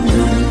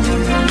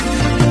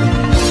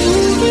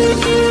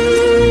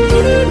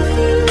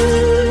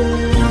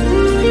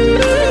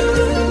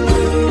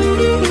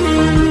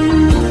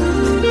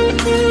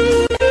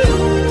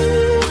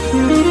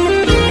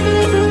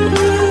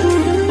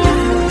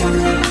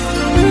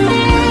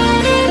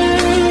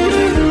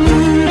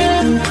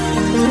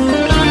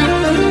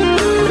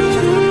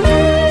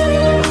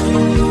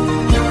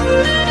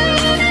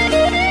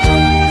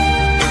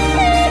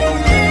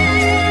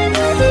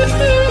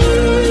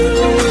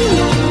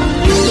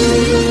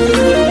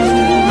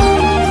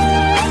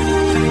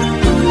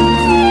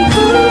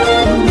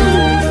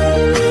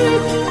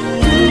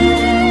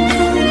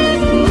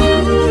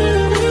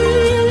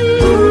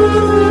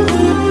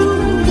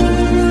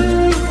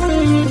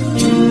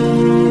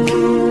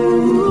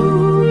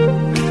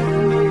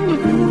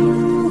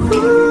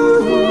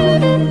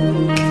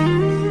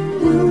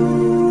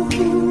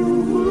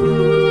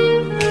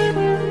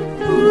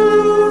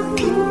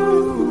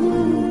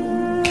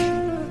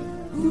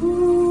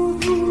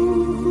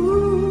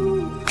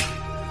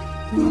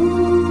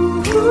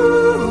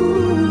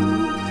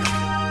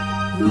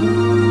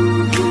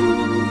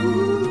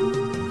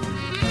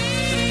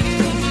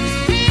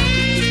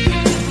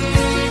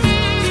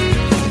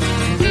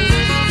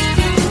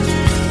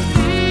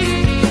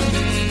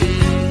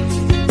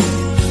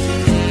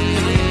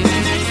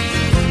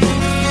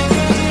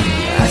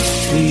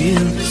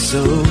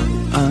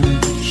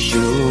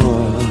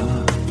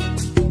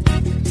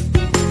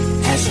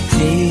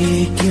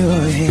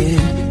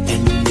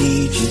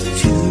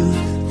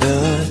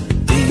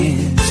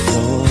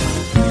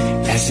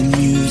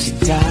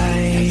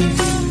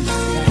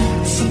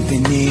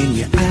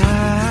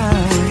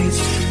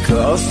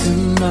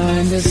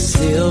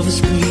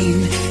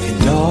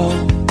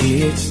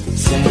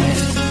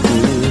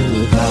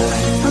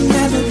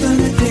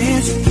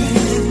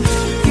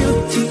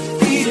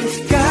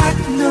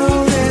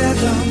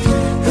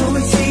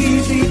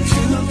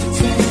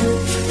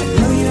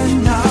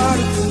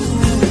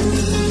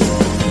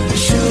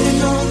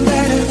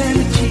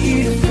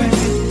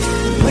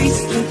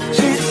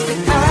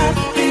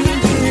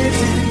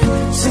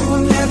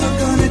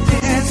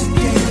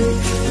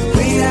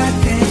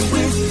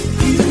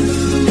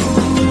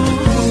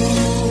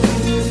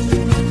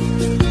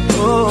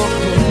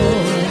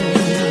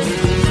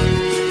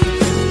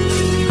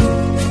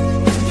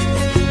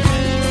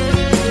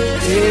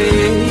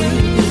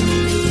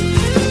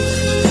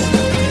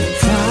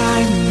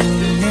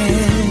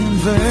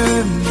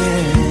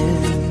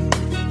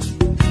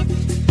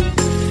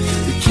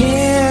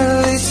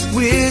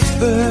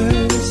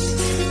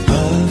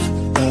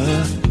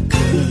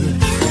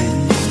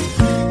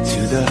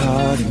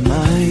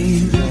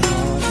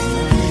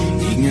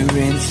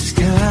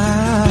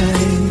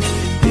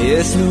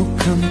 There's no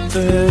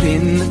comfort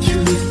in the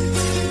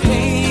truth.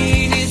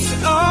 Pain is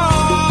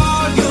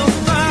all you'll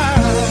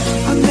find.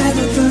 I'm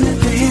never gonna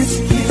dance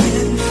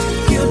again.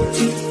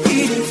 Guilty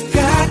feet have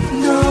got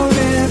no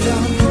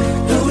rhythm.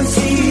 Though it's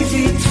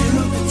easy to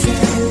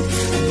pretend,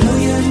 I know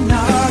you're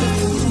not a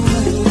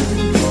fool.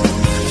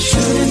 I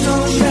should've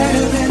known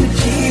better than to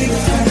keep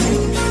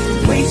fighting,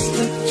 waste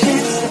the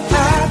chance that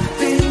I've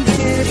been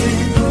given.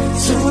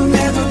 So I'm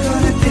never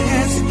gonna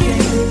dance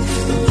again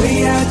the way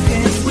I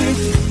dance with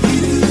you.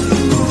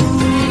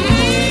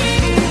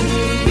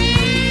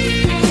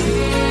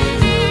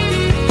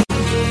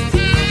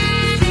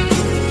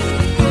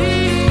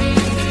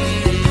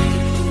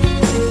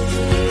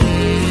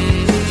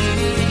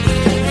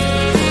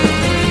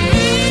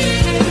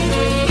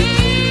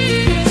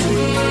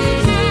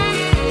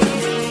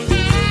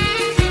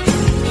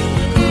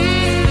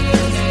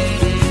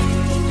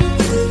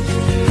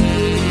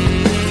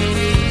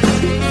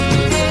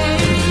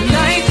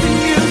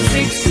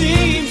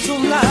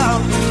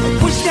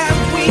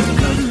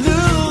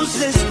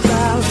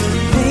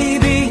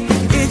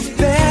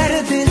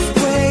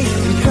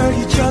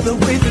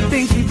 With the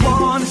things we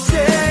want to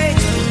say,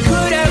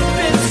 could have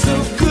been so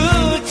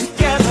good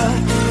together,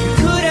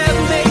 could have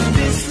made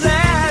this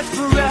last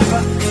forever.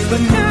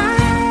 But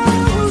now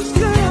who's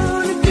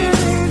gonna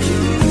dance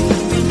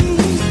with me?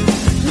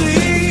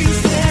 Please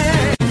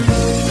dance.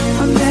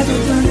 I'm never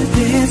gonna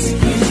dance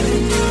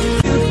again.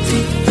 Guilty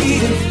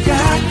feet have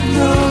got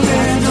no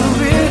rhythm.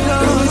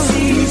 It's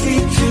easy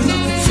to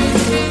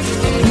pretend.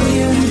 I know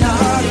you're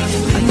not.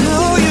 I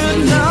know you're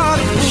not.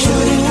 I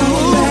should've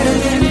known better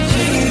than to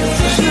keep.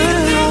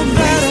 Should've known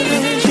better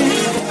than to keep.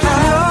 I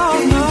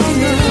don't know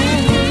you.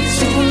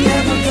 So I'm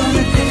never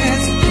gonna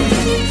dance again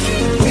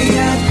the way I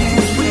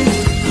dance with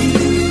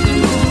you.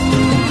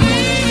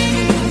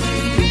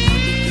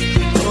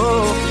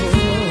 Oh.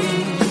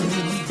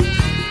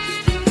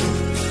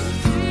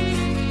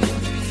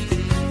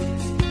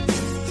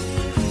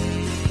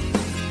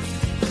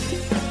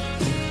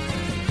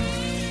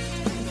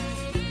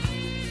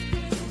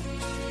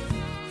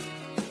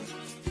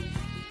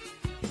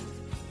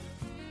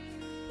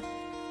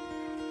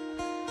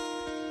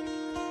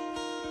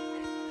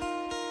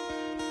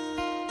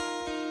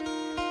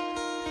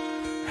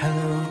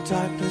 Hello,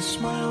 darkness,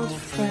 my old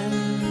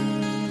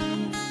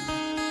friend.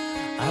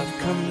 I've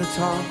come to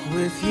talk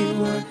with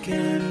you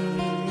again,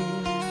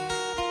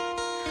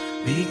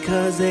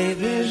 because a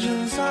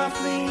vision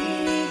softly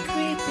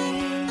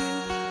creeping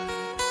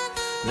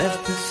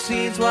left the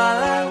seeds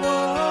while I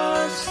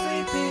was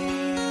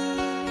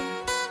sleeping,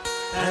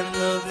 and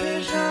the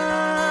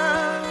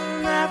vision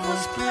that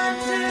was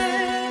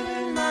planted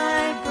in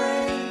my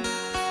brain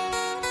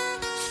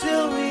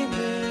still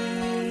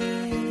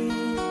remains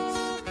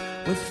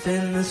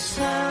within the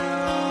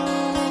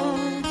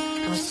sound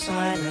of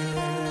silence.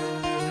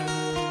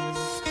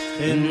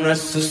 In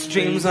restless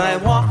dreams I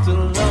walked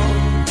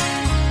alone.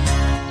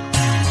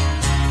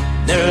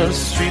 There are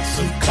streets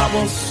of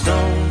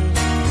cobblestone.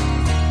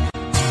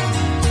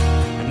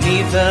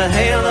 Beneath the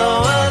halo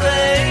of a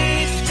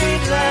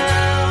street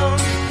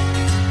lamp,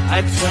 I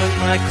turned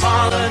my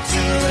collar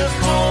to the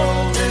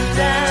cold and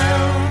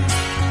down.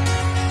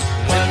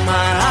 When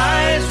my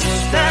eyes were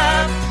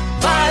stabbed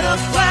by the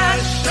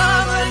flash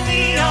of a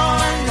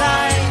neon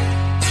light,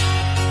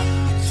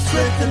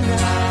 split the night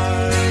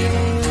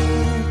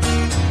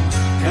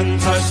and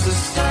touched the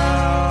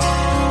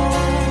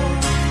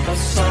sound of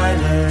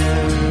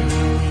silence.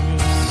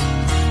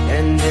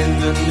 And in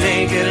the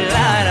naked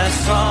light I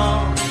saw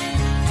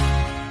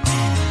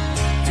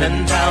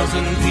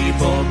 10,000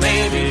 people,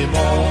 maybe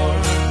more.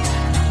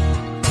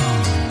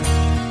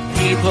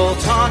 People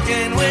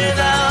talking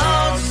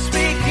without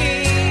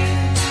speaking,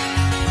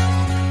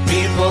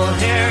 people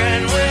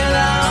hearing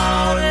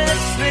without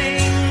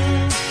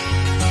listening,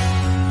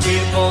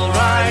 people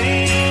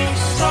writing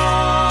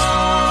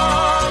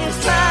songs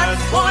that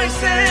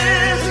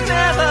voices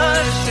never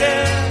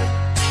shared.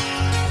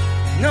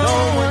 No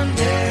one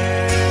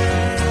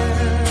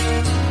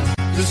dared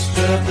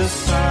disturb the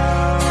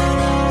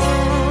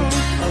sound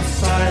of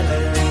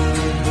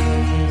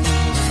silence.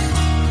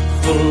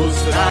 Fools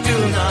that I do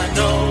not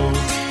know,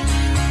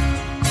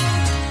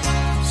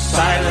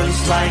 silence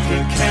like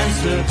a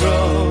cancer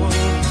grows.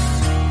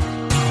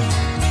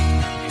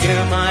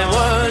 Hear my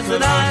words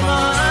that I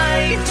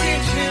might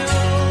reach you.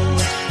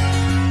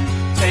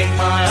 Take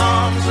my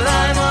arms that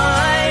I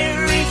might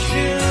reach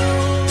you.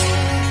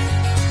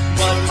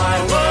 But my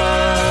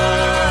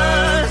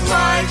words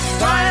like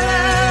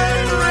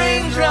silent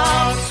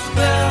raindrops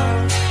fell,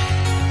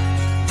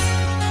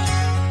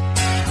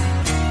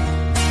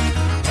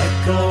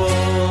 echo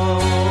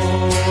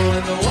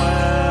in the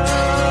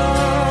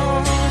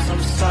wells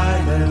of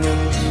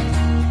silence.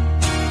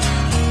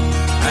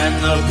 And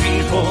the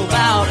people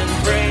bowed and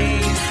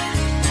prayed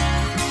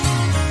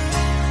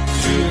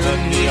to the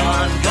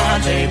neon god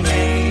they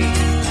made.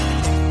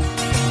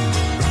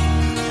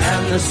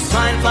 And the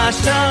sign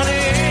flashed out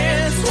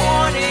its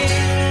warning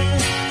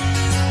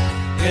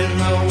in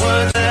the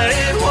words that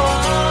it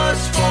was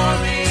for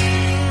me.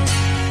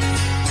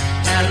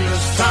 And the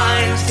sign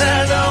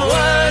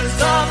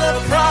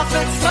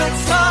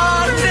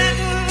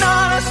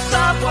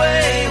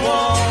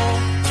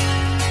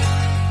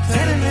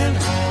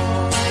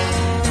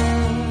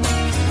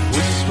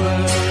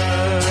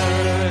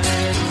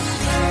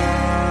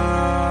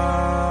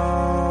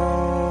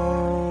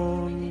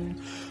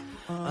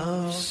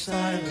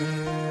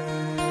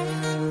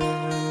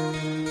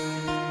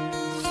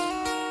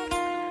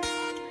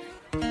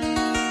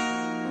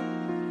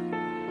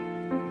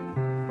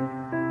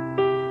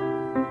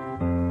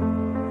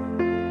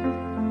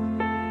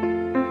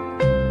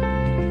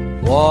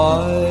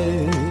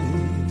Wise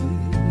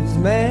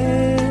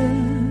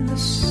men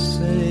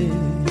say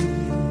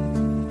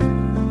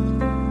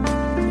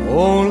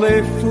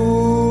only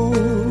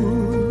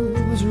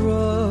fools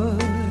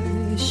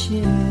rush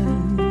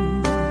in,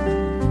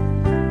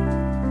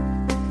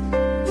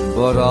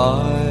 but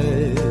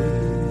I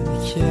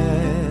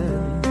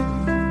can't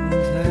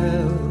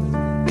help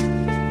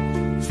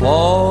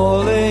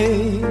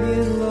falling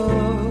in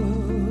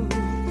love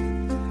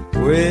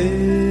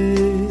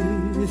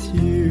with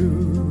you.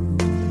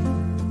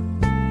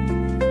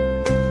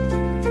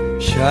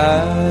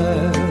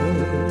 Shall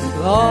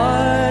I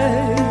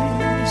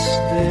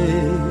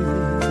stay?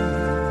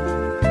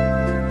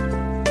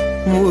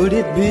 Would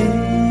it be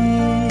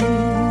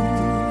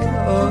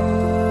a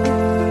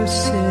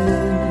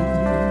sin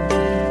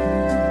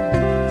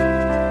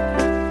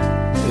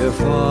if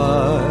I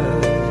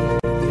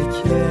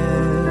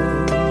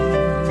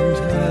can't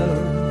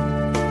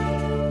help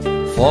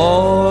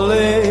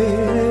falling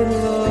in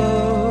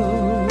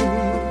love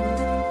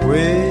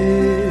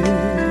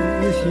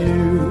with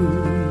you?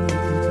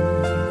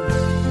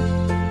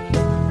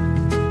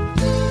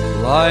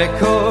 Like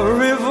a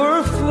river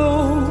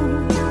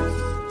flows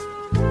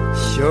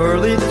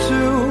surely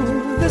to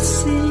the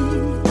sea,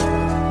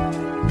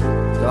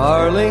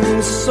 darling,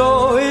 so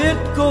it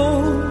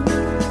goes.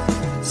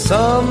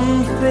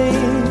 Some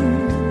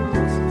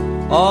things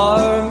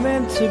are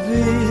meant to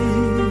be.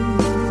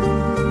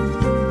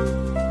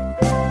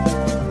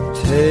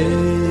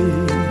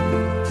 Take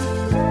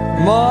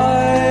my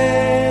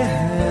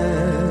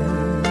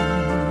hand,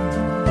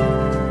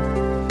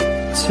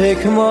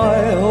 take my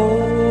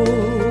whole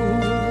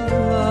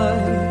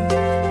life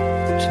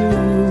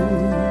too.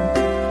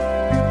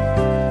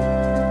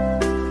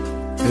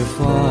 If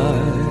I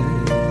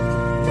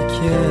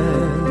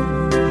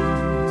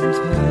can't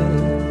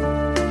help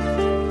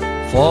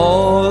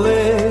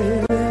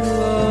falling in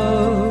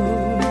love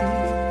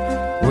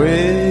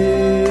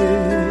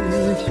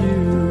with you.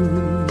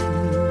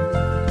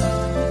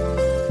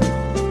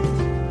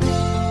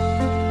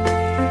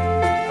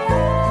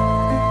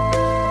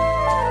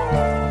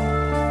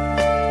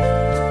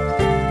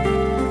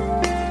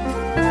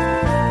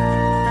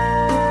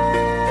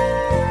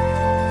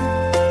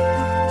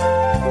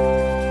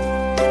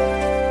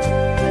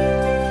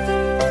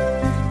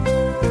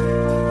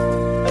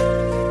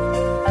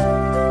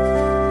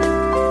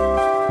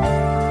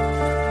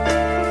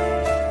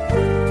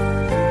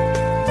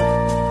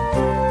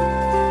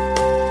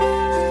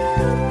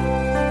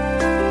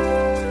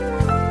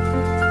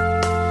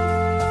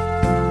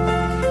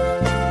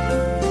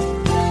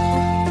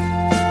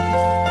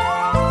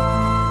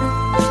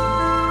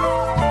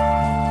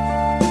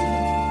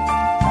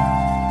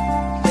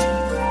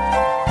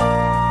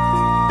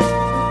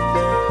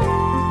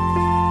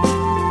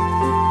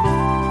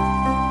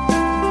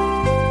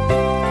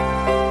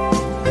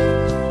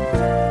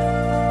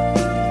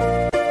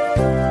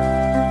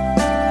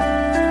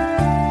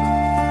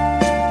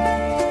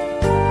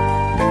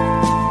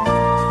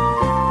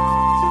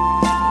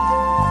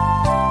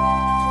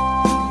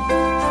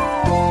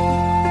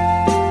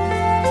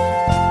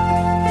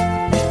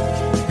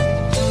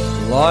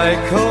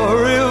 Like a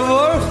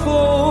river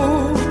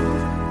flows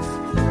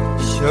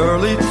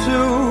surely to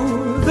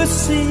the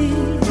sea,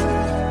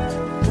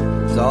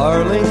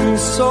 darling,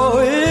 so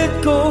it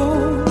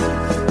goes.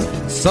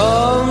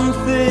 Some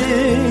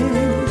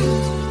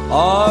things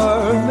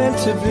are meant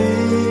to be.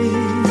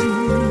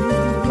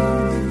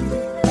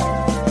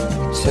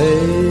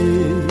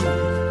 Take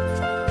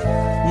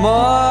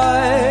my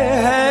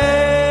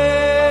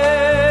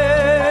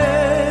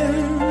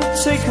hand,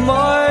 take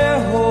my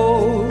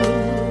whole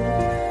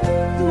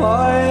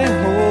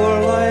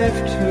life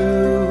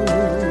too.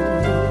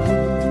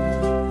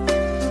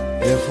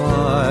 If I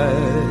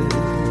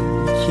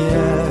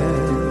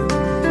can't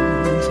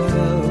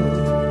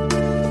help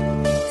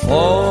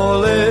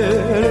falling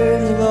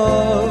in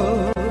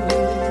love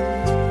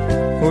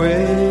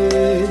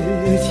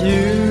with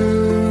you,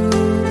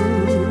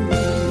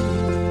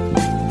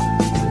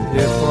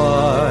 if I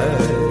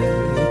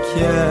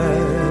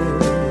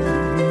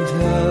can't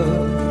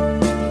help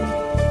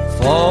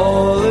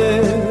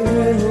falling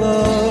in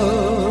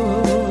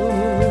love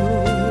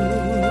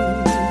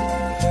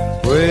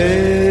with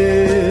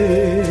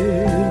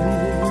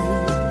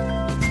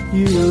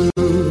you.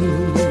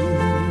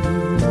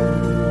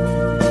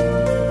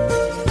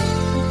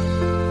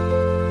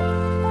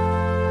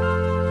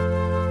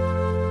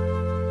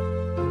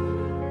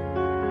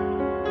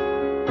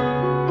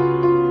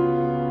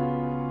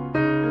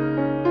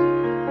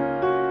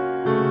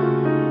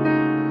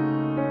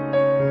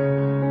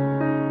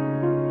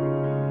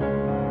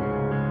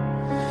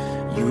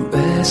 You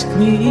ask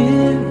me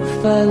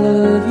if I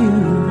love you,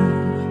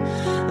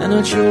 and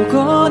I choke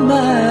on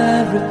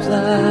my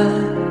reply.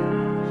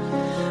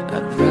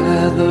 I'd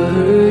rather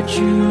hurt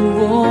you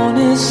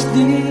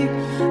honestly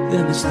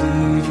than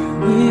mislead you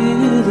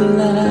with a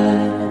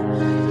lie.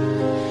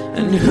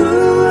 And who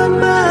am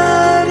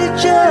I to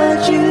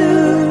judge you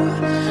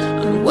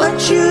on what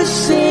you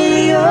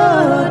say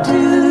or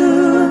do?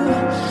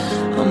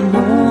 I'm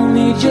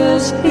only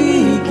just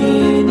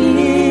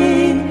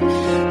beginning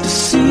to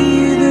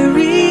see the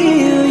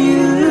real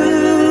you.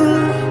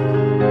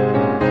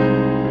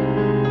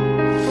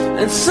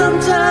 And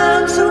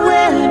sometimes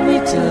when we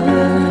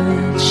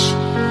touch,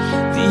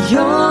 the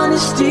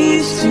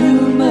honesty's too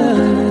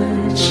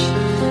much,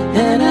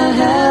 and I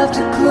have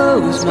to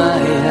close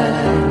my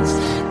eyes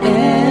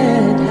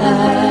and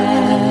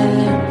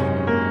hide.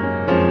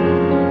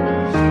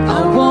 I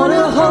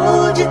wanna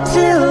hold you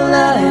till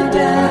I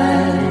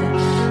die,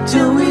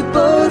 till we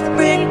both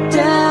break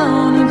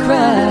down and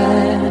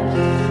cry.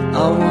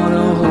 I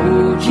wanna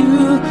hold you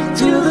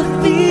till the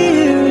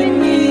fear in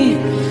me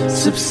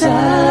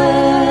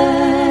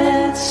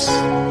subsides.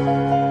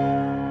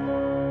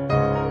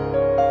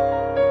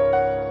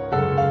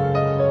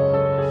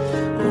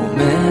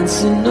 Romance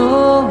and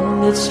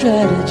all its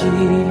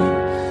strategy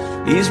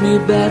leaves me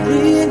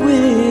battling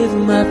with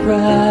my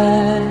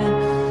pride.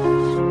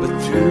 But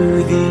through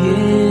the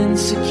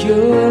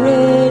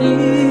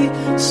insecurity,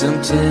 some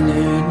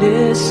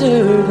tenderness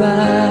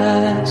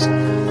survives.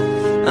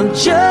 I'm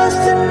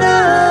just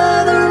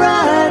another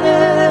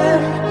rider,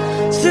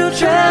 still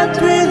trapped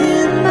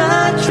within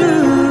my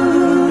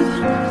truth.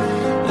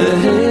 A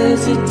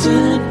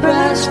hesitant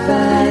prize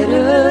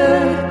fighter,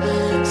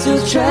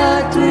 still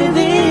trapped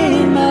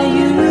within my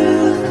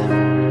youth.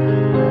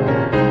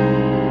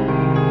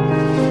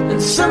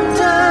 And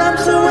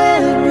sometimes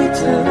when we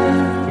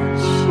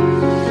touch,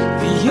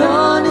 the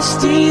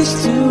honesty's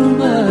too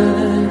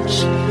much,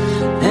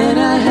 and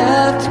I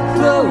have to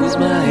close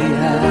my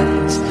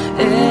eyes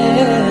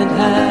and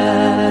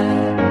hide.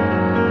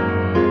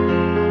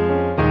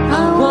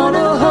 I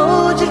wanna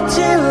hold you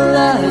till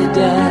I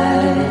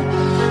die,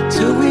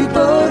 till we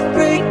both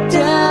break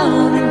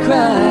down and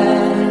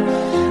cry.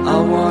 I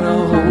wanna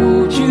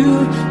hold you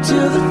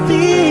till the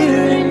fear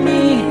in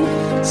me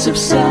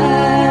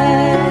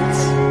subsides.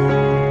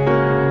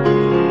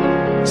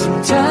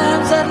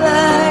 Sometimes I'd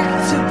like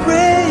to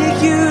break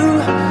you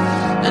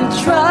and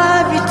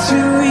drive you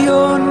to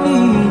your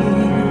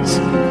knees.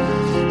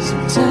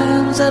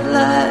 Sometimes I'd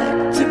like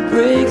to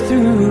break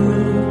through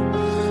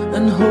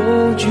and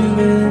hold you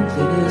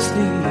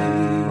endlessly.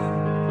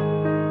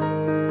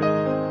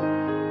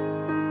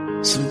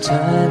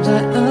 Sometimes I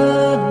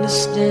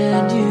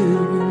understand you,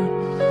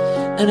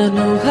 and I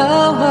know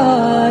how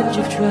hard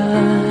you've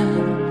tried.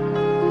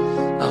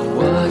 I've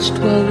watched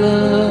while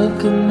love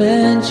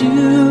commands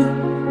you,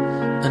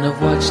 and I've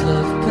watched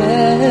love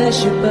pass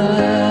you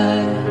by.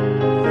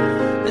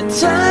 The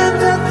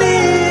times I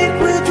think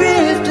we're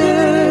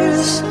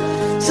drifters,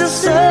 still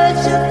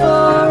searching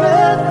for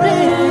a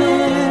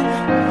friend,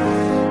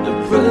 a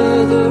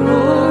brother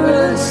or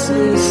a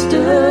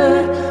sister,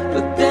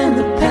 but then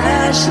the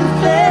passion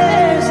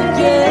flares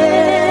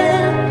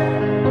again.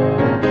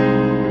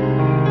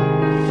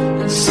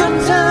 And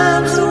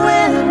sometimes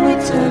when we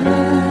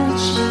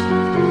touch,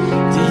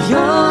 the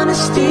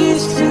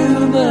honesty's too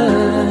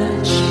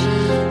much,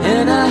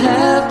 and I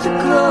have to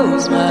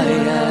close my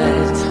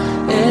eyes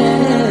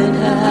and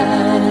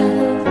hide.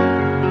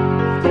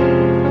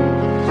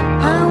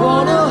 I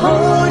wanna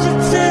hold you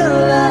till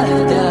I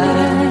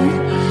die,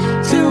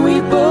 till we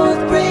both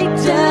break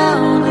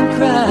down and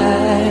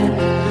cry.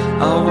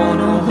 I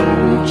wanna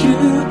hold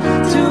you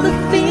till the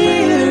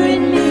fear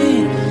in me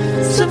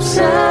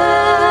subsides.